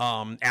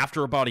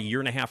after about a year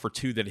and a half or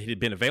two that it had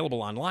been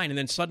available online, and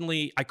then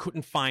suddenly I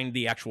couldn't find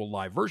the actual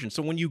live version.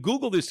 So when you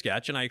Google this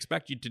sketch, and I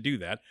expect you to do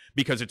that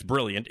because it's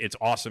brilliant, it's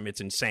awesome, it's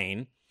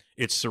insane,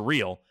 it's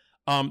surreal.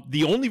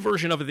 The only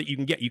version of it that you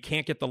can get, you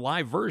can't get the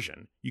live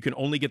version. You can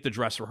only get the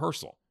dress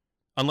rehearsal.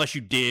 Unless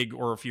you dig,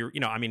 or if you're,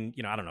 I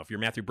don't know, if you're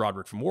Matthew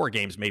Broderick from War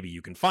Games, maybe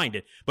you can find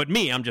it. But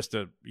me, I'm just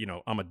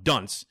I'm a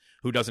dunce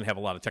who doesn't have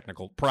a lot of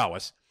technical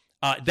prowess.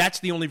 That's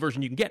the only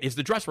version you can get, is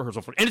the dress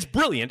rehearsal for it. And it's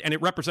brilliant, and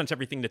it represents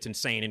everything that's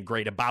insane and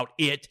great about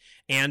it,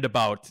 and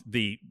about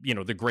the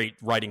great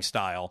writing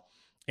style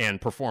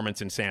and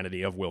performance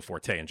insanity of Will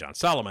Forte and John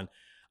Solomon.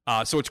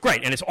 So it's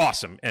great, and it's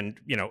awesome, and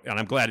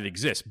I'm glad it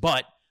exists.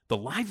 But the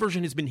live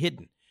version has been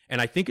hidden,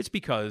 and I think it's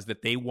because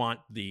that they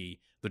want the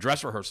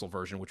dress rehearsal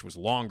version, which was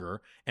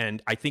longer,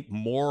 and I think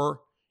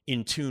more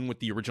in tune with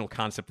the original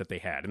concept that they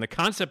had. And the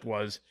concept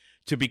was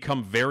to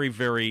become very,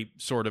 very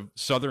sort of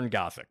Southern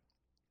Gothic.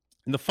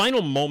 And the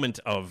final moment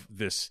of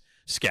this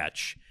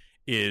sketch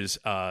is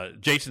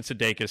Jason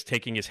Sudeikis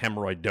taking his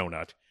hemorrhoid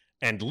donut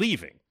and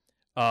leaving.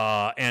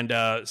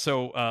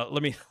 So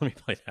let me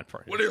play that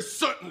part. Well, it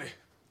certainly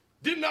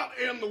did not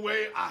end the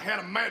way I had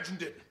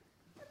imagined it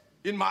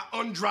in my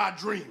undried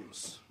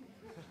dreams.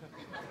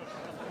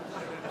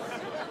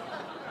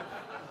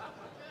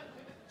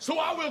 So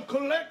I will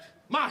collect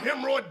my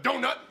hemorrhoid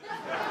donut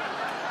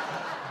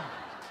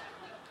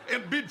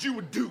and bid you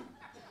adieu.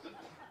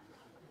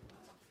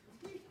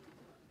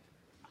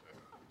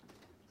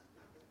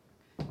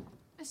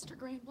 Mr.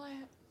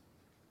 Greenblatt,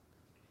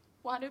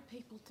 why do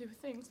people do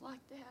things like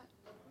that?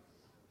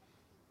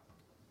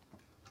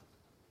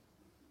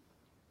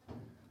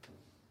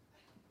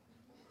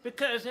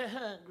 Because they're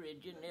hungry,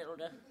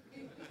 Janilda.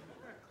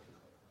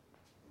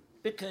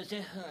 Because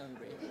they're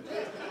hungry.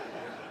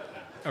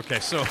 Okay,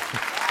 so,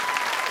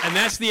 and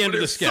that's the end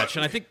of the sketch.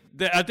 And I think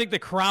the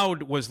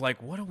crowd was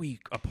like, "What are we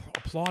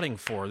applauding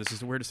for? This is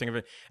the weirdest thing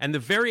ever." And the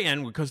very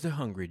end, because they're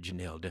hungry,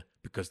 Janilda,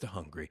 because they're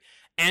hungry,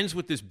 ends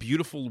with this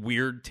beautiful,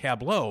 weird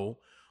tableau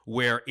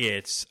where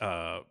it's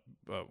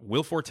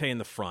Will Forte in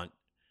the front,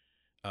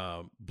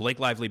 Blake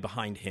Lively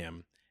behind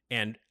him,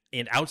 and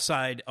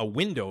outside a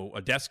window,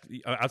 a desk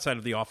outside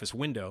of the office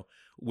window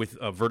with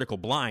vertical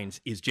blinds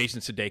is Jason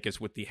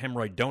Sudeikis with the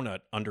hemorrhoid donut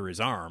under his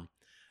arm.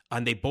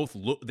 And they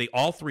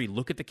all three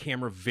look at the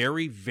camera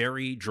very,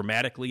 very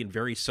dramatically and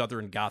very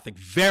Southern Gothic,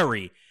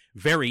 very,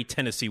 very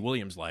Tennessee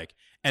Williams-like.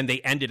 And they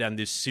ended on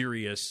this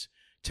serious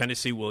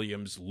Tennessee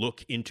Williams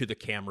look into the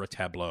camera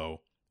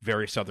tableau,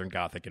 very Southern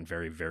Gothic and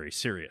very, very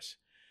serious.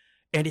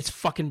 And it's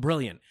fucking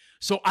brilliant.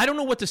 So I don't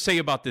know what to say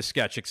about this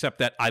sketch, except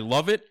that I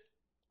love it.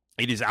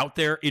 It is out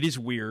there. It is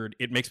weird.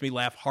 It makes me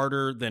laugh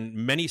harder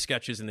than many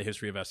sketches in the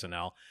history of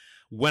SNL.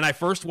 When I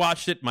first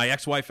watched it, my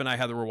ex-wife and I,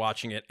 Heather, were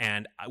watching it,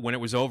 and when it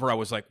was over, I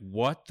was like,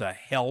 what the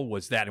hell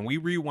was that? And we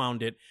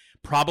rewound it,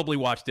 probably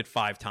watched it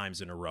 5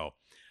 times in a row.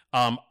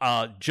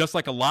 Just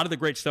like a lot of the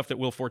great stuff that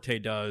Will Forte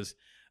does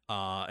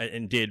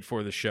and did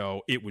for the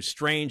show, it was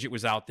strange, it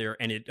was out there,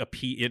 and it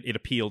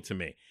appealed to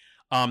me.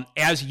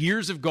 As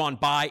years have gone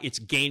by, it's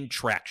gained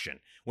traction.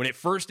 When it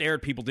first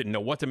aired, people didn't know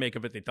what to make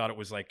of it. They thought it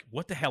was like,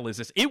 what the hell is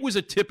this? It was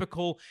a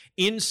typical,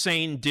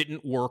 insane,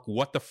 didn't work,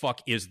 what the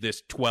fuck is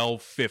this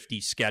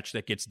 12:50 sketch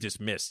that gets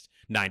dismissed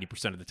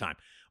 90% of the time.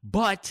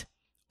 But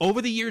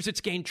over the years,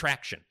 it's gained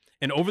traction.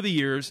 And over the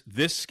years,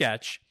 this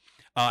sketch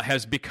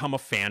has become a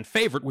fan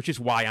favorite, which is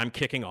why I'm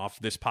kicking off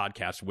this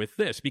podcast with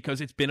this,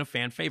 because it's been a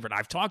fan favorite.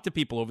 I've talked to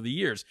people over the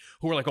years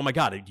who are like, oh my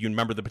God, do you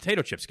remember the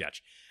potato chip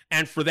sketch?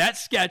 And for that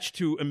sketch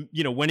to,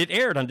 when it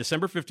aired on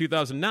December 5th,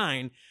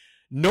 2009,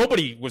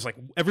 Everybody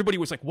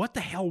was like, what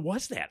the hell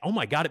was that? Oh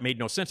my God, it made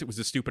no sense. It was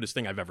the stupidest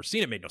thing I've ever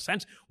seen. It made no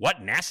sense.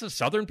 What, NASA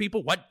Southern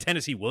people? What,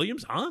 Tennessee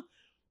Williams? Huh?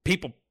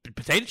 People,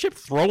 potato chip,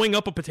 throwing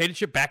up a potato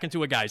chip back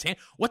into a guy's hand.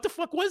 What the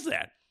fuck was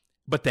that?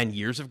 But then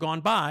years have gone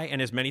by,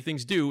 and as many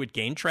things do, it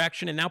gained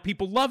traction, and now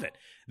people love it.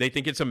 They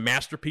think it's a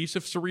masterpiece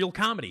of surreal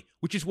comedy,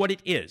 which is what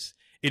it is.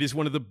 It is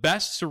one of the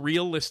best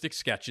surrealistic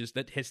sketches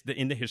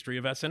in the history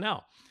of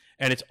SNL.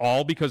 And it's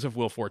all because of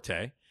Will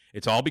Forte.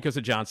 It's all because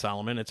of John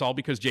Solomon. It's all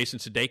because Jason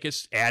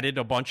Sudeikis added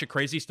a bunch of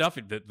crazy stuff.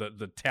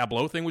 The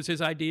tableau thing was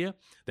his idea.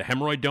 The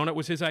hemorrhoid donut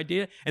was his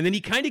idea. And then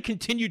he kind of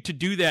continued to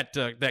do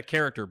that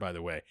character, by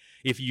the way.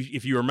 If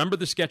you remember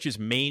the sketch's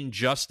Main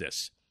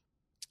Justice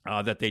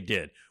that they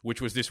did,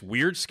 which was this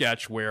weird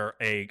sketch where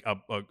a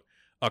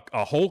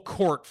whole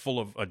court full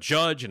of a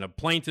judge and a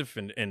plaintiff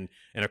and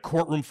a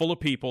courtroom full of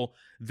people,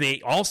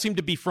 they all seem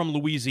to be from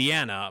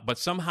Louisiana, but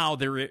somehow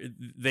they're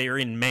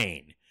in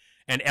Maine.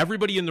 And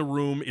everybody in the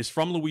room is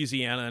from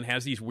Louisiana and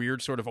has these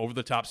weird sort of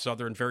over-the-top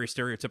Southern, very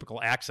stereotypical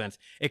accents,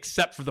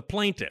 except for the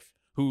plaintiff,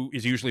 who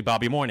is usually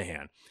Bobby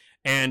Moynihan.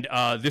 And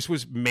this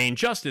was Main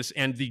Justice,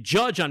 and the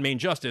judge on Main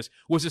Justice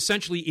was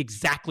essentially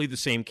exactly the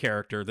same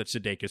character that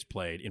Sudeikis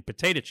played in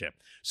Potato Chip.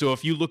 So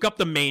if you look up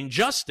the Main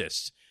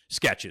Justice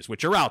sketches,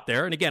 which are out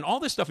there, and again, all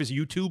this stuff is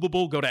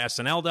YouTubeable. Go to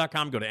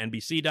SNL.com, go to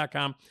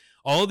NBC.com.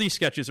 All of these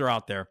sketches are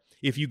out there.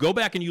 If you go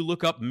back and you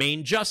look up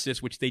Main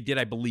Justice, which they did,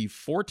 I believe,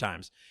 4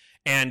 times,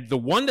 and the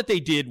one that they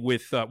did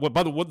with, the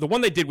one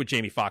they did with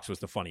Jamie Foxx was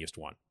the funniest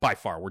one by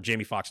far, where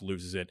Jamie Foxx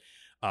loses it,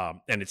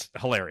 and it's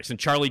hilarious. And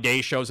Charlie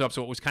Day shows up,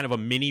 so it was kind of a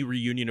mini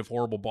reunion of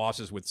Horrible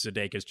Bosses with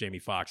Sudeikis, Jamie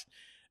Foxx,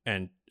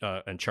 and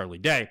Charlie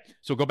Day.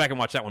 So go back and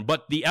watch that one.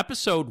 But the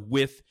episode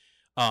with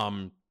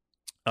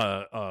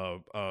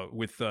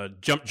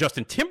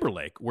Justin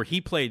Timberlake, where he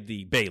played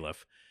the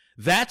bailiff,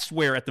 that's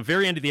where at the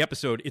very end of the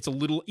episode, it's a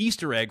little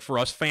Easter egg for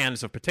us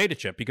fans of Potato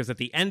Chip, because at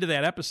the end of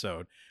that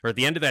episode, or at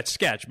the end of that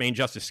sketch, Main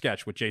Justice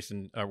sketch with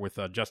Justin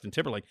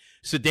Timberlake,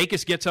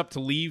 Sudeikis gets up to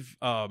leave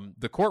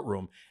the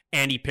courtroom,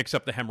 and he picks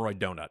up the hemorrhoid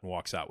donut and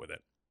walks out with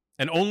it.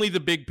 And only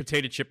the big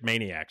Potato Chip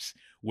maniacs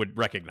would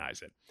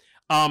recognize it.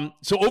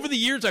 So over the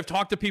years, I've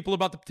talked to people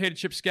about the Potato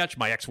Chip sketch.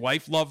 My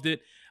ex-wife loved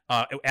it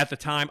at the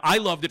time. I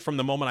loved it from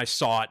the moment I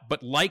saw it,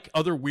 but like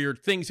other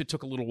weird things, it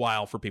took a little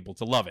while for people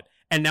to love it.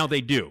 And now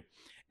they do.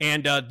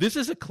 And this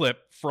is a clip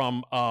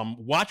from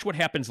Watch What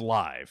Happens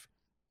Live.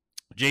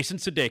 Jason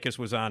Sudeikis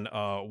was on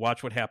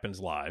Watch What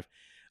Happens Live,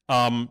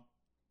 and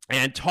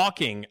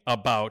talking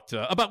about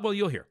well,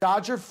 you'll hear.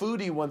 Dodger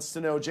Foodie wants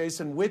to know,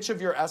 Jason, which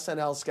of your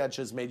SNL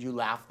sketches made you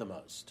laugh the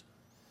most?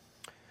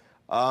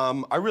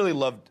 I really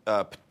loved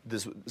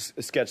this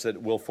sketch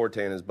that Will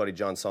Forte and his buddy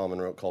John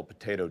Solomon wrote called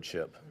Potato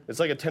Chip.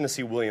 It's like a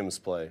Tennessee Williams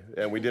play,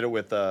 and we did it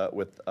with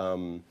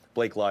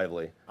Blake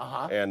Lively,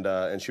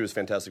 and she was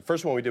fantastic.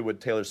 First one we did with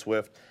Taylor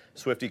Swift.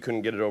 Swiftie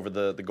couldn't get it over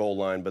the goal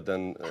line, but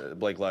then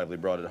Blake Lively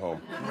brought it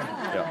home.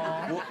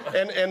 Yeah.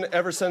 And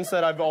ever since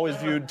that, I've always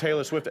viewed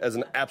Taylor Swift as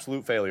an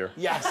absolute failure.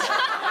 Yes.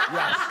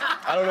 Yes.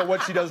 I don't know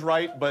what she does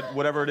right, but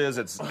whatever it is,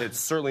 it's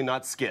certainly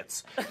not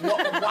skits. Well,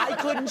 why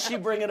couldn't she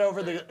bring it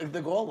over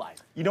the goal line?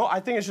 You know, I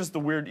think it's just the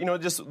weird,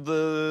 just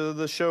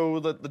the show,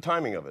 the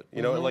timing of it.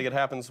 You know, like it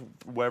happens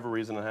for whatever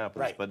reason it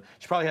happens. Right. But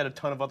she probably had a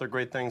ton of other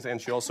great things, and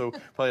she also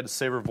probably had to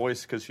save her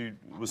voice because she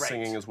was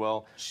singing as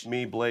well.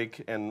 Me,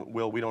 Blake, and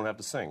Will, we don't have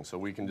to sing, so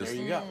we can just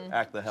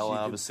act the hell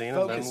out of a scene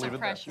and then leave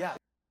it there. Yeah.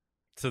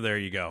 So there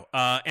you go.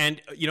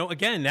 And,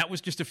 again, that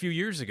was just a few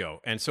years ago.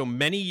 And so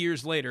many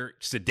years later,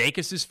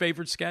 Sudeikis'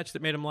 favorite sketch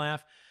that made him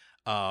laugh.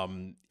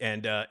 And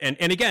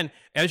again,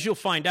 as you'll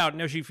find out,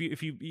 and if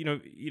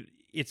you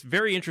it's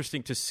very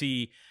interesting to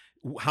see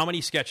how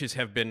many sketches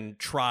have been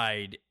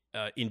tried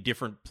in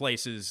different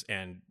places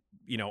and,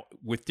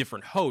 with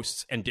different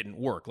hosts and didn't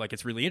work. Like,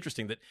 it's really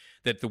interesting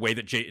that the way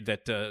that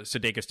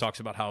Sudeikis talks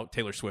about how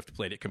Taylor Swift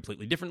played it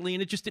completely differently,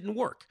 and it just didn't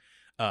work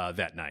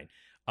that night.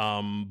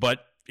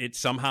 But it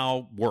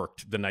somehow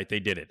worked the night they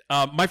did it.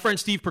 My friend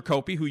Steve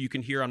Procopi, who you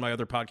can hear on my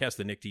other podcast,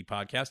 the Nick D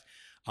podcast,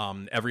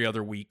 every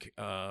other week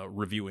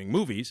reviewing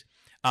movies.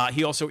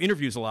 He also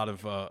interviews a lot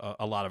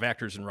of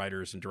actors and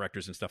writers and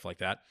directors and stuff like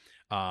that.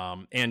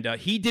 And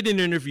he did an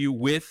interview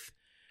with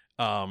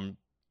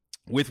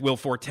Will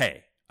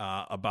Forte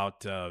about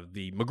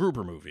the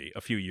MacGruber movie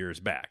a few years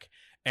back.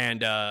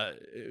 And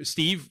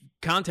Steve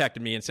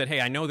contacted me and said,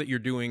 hey, I know that you're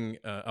doing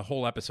a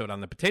whole episode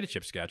on the Potato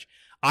Chip sketch.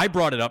 I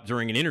brought it up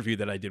during an interview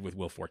that I did with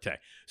Will Forte.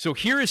 So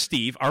here is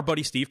Steve, our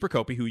buddy Steve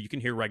Procopi, who you can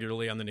hear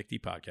regularly on the Nick D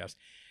podcast,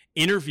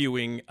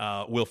 interviewing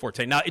Will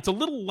Forte. Now, it's a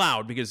little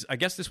loud because I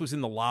guess this was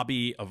in the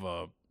lobby of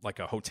a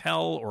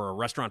hotel or a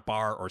restaurant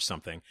bar or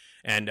something.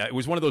 And it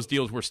was one of those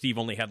deals where Steve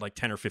only had like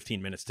 10 or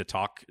 15 minutes to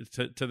talk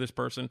to this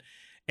person.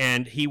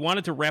 And he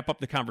wanted to wrap up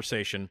the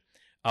conversation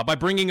by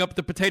bringing up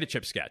the potato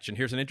chip sketch. And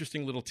here's an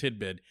interesting little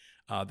tidbit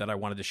that I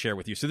wanted to share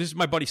with you. So this is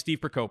my buddy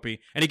Steve Procopi.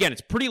 And again, it's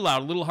pretty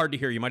loud, a little hard to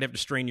hear. You might have to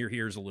strain your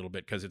ears a little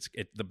bit because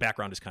the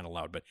background is kind of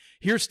loud. But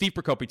here's Steve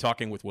Procopi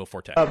talking with Will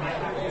Forte.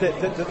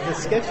 The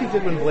sketch you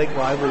did when Blake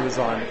Lively was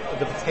on,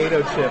 the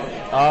potato chip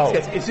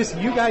sketch, it's just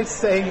you guys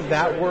saying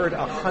that word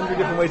 100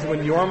 different ways. When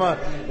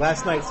Yorma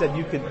last night said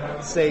you could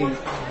say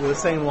the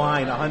same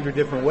line 100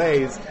 different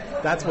ways,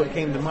 that's what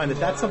came to mind.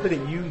 That's something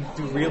that you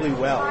do really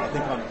well, I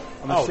think, on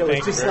the show.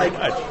 It's just like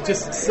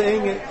just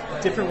saying it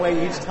a different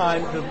way each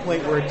time to the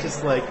point where it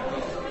just like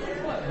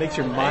makes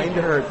your mind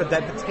hurt. But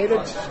that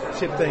potato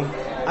chip thing,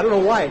 I don't know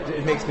why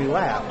it makes me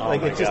laugh.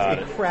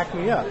 It cracked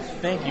me up.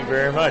 Thank you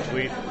very much.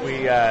 We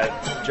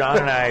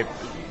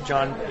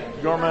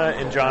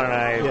Yorma and John and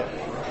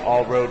I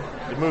all wrote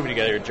the movie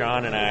together.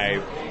 John and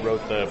I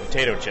wrote the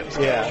potato chips.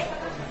 Yeah.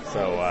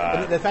 So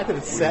the fact that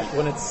it's set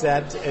when it's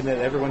set and that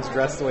everyone's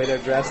dressed the way they're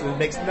dressed, it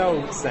makes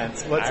no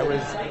sense. But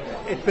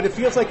it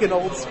feels like an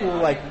old school.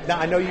 Like now,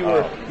 I know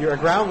you're a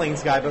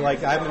Groundlings guy, but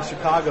like I'm in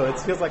Chicago, it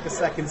feels like a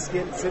Second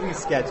City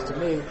sketch to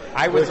me.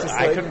 I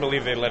couldn't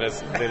believe they let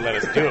us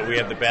do it. We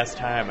had the best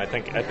time. I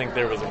think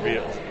there was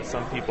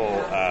some people.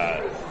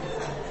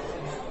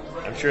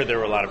 I'm sure there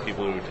were a lot of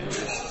people who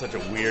it's such a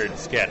weird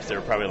sketch. There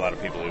were probably a lot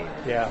of people who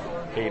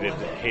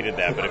hated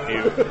that. But if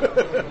you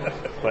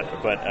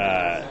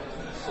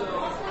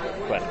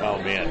but oh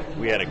man,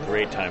 we had a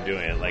great time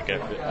doing it.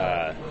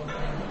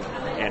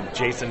 And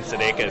Jason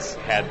Sudeikis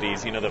had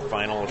these, the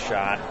final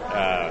shot,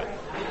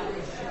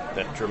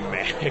 that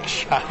dramatic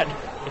shot.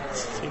 It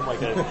seemed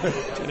like a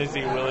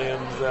Tennessee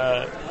Williams,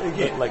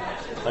 with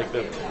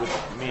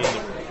me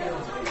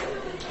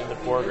in the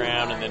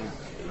foreground, and then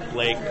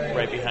Blake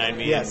right behind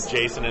me, and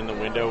Jason in the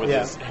window with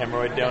his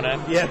hemorrhoid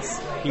donut. Yes,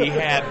 he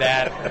had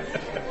that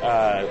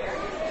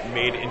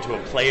made into a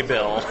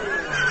playbill.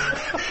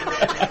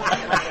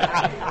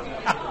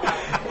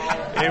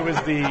 It was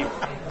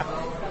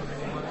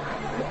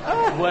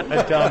what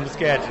a dumb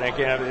sketch, and I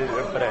can't.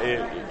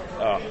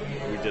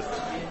 We just.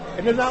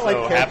 And they're not so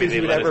like characters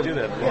you would ever. Do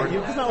that.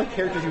 It's not like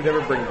characters you would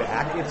ever bring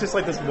back. It's just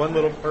like this one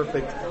little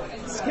perfect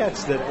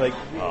sketch that like.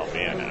 Oh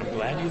man, I'm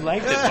glad you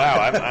liked it.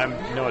 Wow,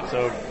 it's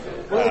so.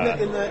 Well,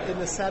 in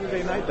the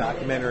Saturday Night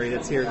documentary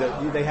that's here,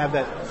 they have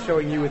that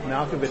showing you with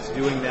Malkovich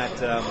doing that.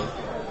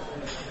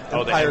 The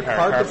Empire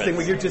Carpets thing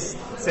where you're just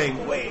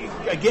saying, wait,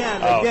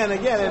 again.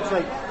 It's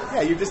like,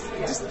 you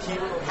just keep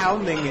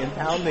pounding and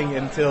pounding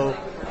until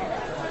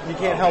you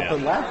can't help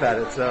but laugh at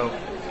it. So,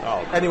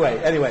 anyway,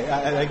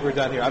 I think we're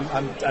done here.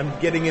 I'm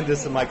getting into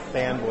some like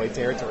fanboy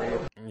territory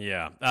here.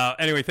 Yeah.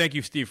 Anyway, thank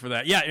you, Steve, for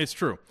that. Yeah, it's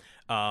true.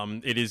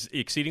 It is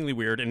exceedingly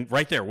weird. And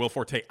right there, Will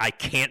Forte, I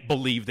can't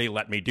believe they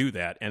let me do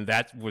that. And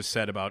that was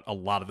said about a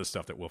lot of the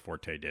stuff that Will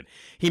Forte did.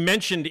 He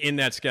mentioned in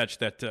that sketch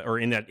or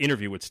in that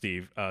interview with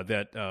Steve,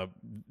 that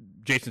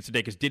Jason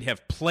Sudeikis did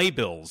have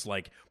playbills,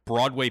 like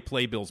Broadway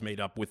playbills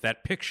made up with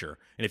that picture.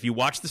 And if you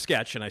watch the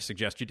sketch, and I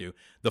suggest you do,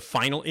 the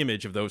final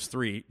image of those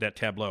three, that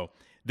tableau,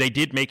 they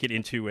did make it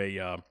into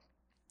a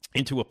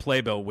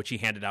playbill, which he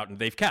handed out, and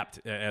they've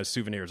kept as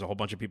souvenirs. A whole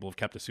bunch of people have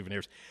kept as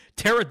souvenirs.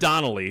 Tara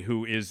Donnelly,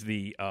 who is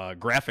the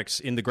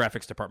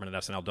graphics department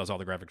at SNL, does all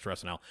the graphics for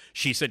SNL.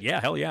 She said,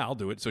 yeah, hell yeah, I'll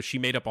do it. So she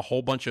made up a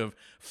whole bunch of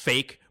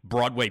fake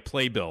Broadway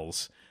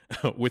playbills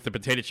with the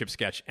potato chip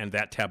sketch and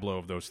that tableau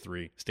of those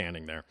three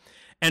standing there.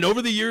 And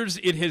over the years,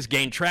 it has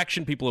gained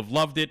traction. People have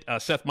loved it.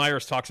 Seth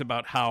Meyers talks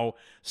about how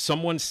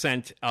someone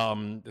sent,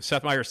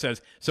 Seth Meyers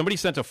says, somebody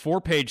sent a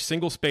 4-page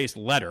single-spaced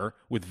letter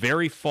with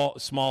very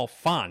small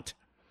font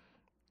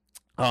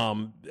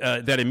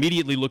that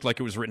immediately looked like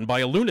it was written by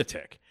a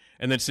lunatic.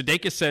 And then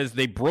Sudeikis says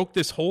they broke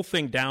this whole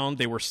thing down.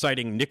 They were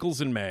citing Nichols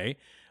and May,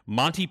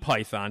 Monty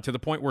Python, to the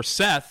point where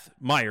Seth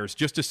Meyers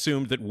just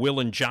assumed that Will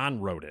and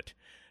John wrote it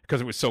because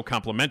it was so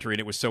complimentary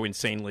and it was so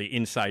insanely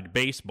inside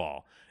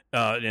baseball.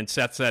 And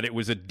Seth said it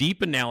was a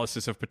deep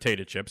analysis of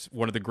potato chips,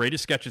 one of the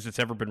greatest sketches that's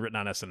ever been written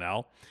on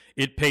SNL.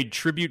 It paid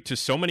tribute to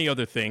so many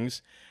other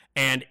things.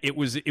 And it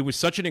was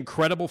such an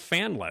incredible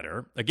fan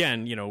letter,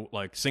 again,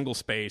 like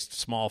single-spaced,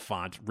 small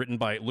font,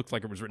 looked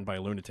like it was written by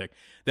a lunatic,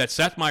 that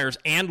Seth Meyers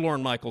and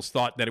Lorne Michaels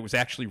thought that it was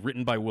actually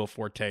written by Will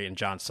Forte and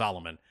John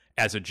Solomon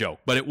as a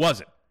joke. But it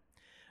wasn't.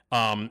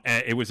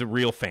 It was a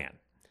real fan.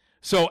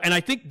 So, and I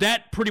think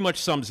that pretty much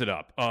sums it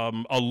up.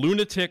 A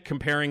lunatic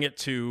comparing it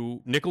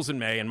to Nichols and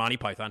May and Monty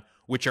Python,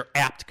 which are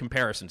apt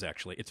comparisons,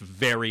 actually. It's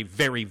very,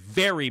 very,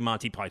 very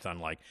Monty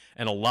Python-like.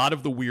 And a lot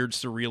of the weird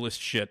surrealist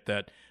shit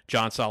that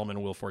John Solomon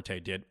and Will Forte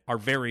did are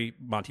very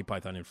Monty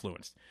Python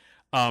influenced.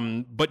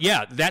 But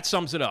yeah, that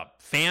sums it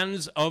up.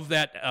 Fans of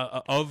that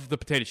of the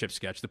potato chip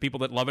sketch, the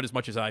people that love it as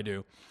much as I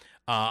do,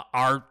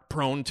 are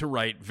prone to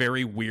write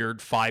very weird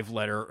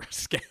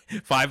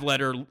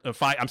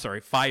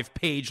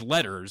 5-page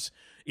letters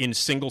in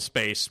single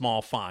space,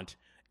 small font,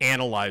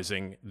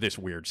 analyzing this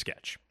weird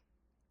sketch.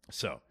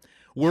 So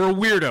we're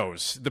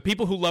weirdos. The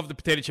people who love the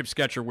potato chip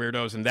sketch are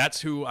weirdos, and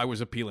that's who I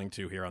was appealing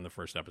to here on the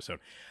first episode.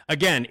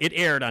 Again, it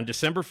aired on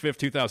December 5th,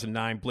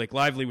 2009. Blake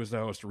Lively was the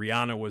host.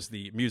 Rihanna was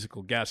the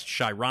musical guest.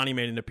 Shy Ronnie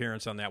made an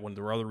appearance on that one.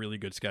 There were other really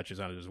good sketches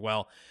on it as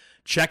well.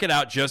 Check it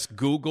out. Just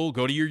Google,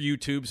 go to your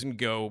YouTubes and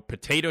go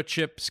potato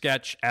chip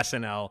sketch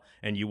SNL,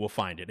 and you will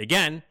find it.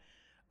 Again,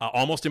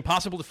 almost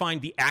impossible to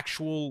find the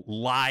actual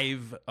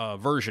live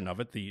version of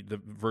it, the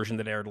version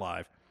that aired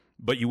live,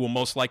 but you will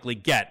most likely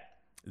get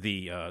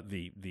the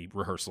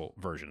rehearsal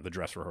version, the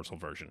dress rehearsal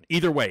version.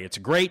 Either way, it's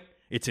great,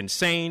 it's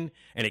insane,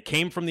 and it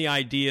came from the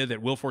idea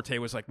that Will Forte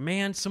was like,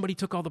 man, somebody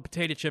took all the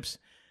potato chips,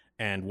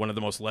 and one of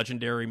the most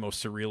legendary,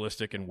 most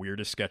surrealistic, and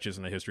weirdest sketches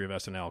in the history of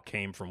SNL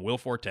came from Will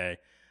Forte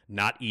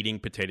not eating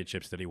potato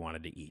chips that he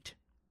wanted to eat.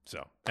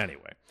 So,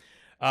 anyway.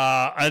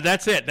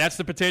 That's it. That's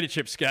the potato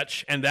chip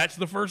sketch, and that's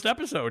the first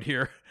episode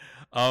here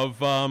of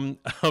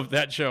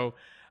that show.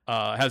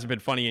 Hasn't been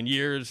funny in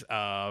years.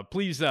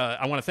 Please,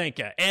 I want to thank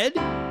Ed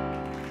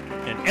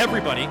and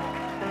everybody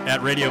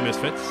at Radio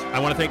Misfits. I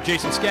want to thank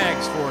Jason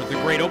Skaggs for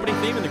the great opening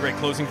theme and the great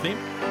closing theme.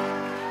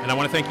 And I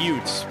want to thank you.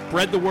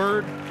 Spread the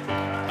word.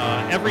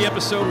 Every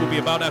episode will be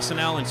about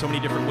SNL in so many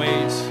different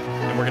ways,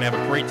 and we're going to have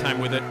a great time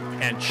with it.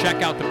 And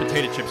check out the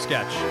potato chip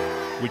sketch,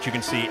 which you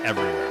can see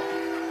everywhere.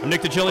 I'm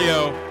Nick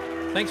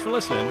DiGilio. Thanks for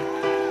listening.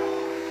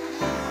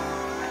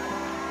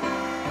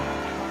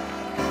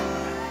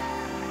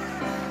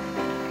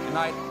 Good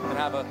night, and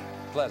have a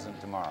pleasant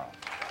tomorrow.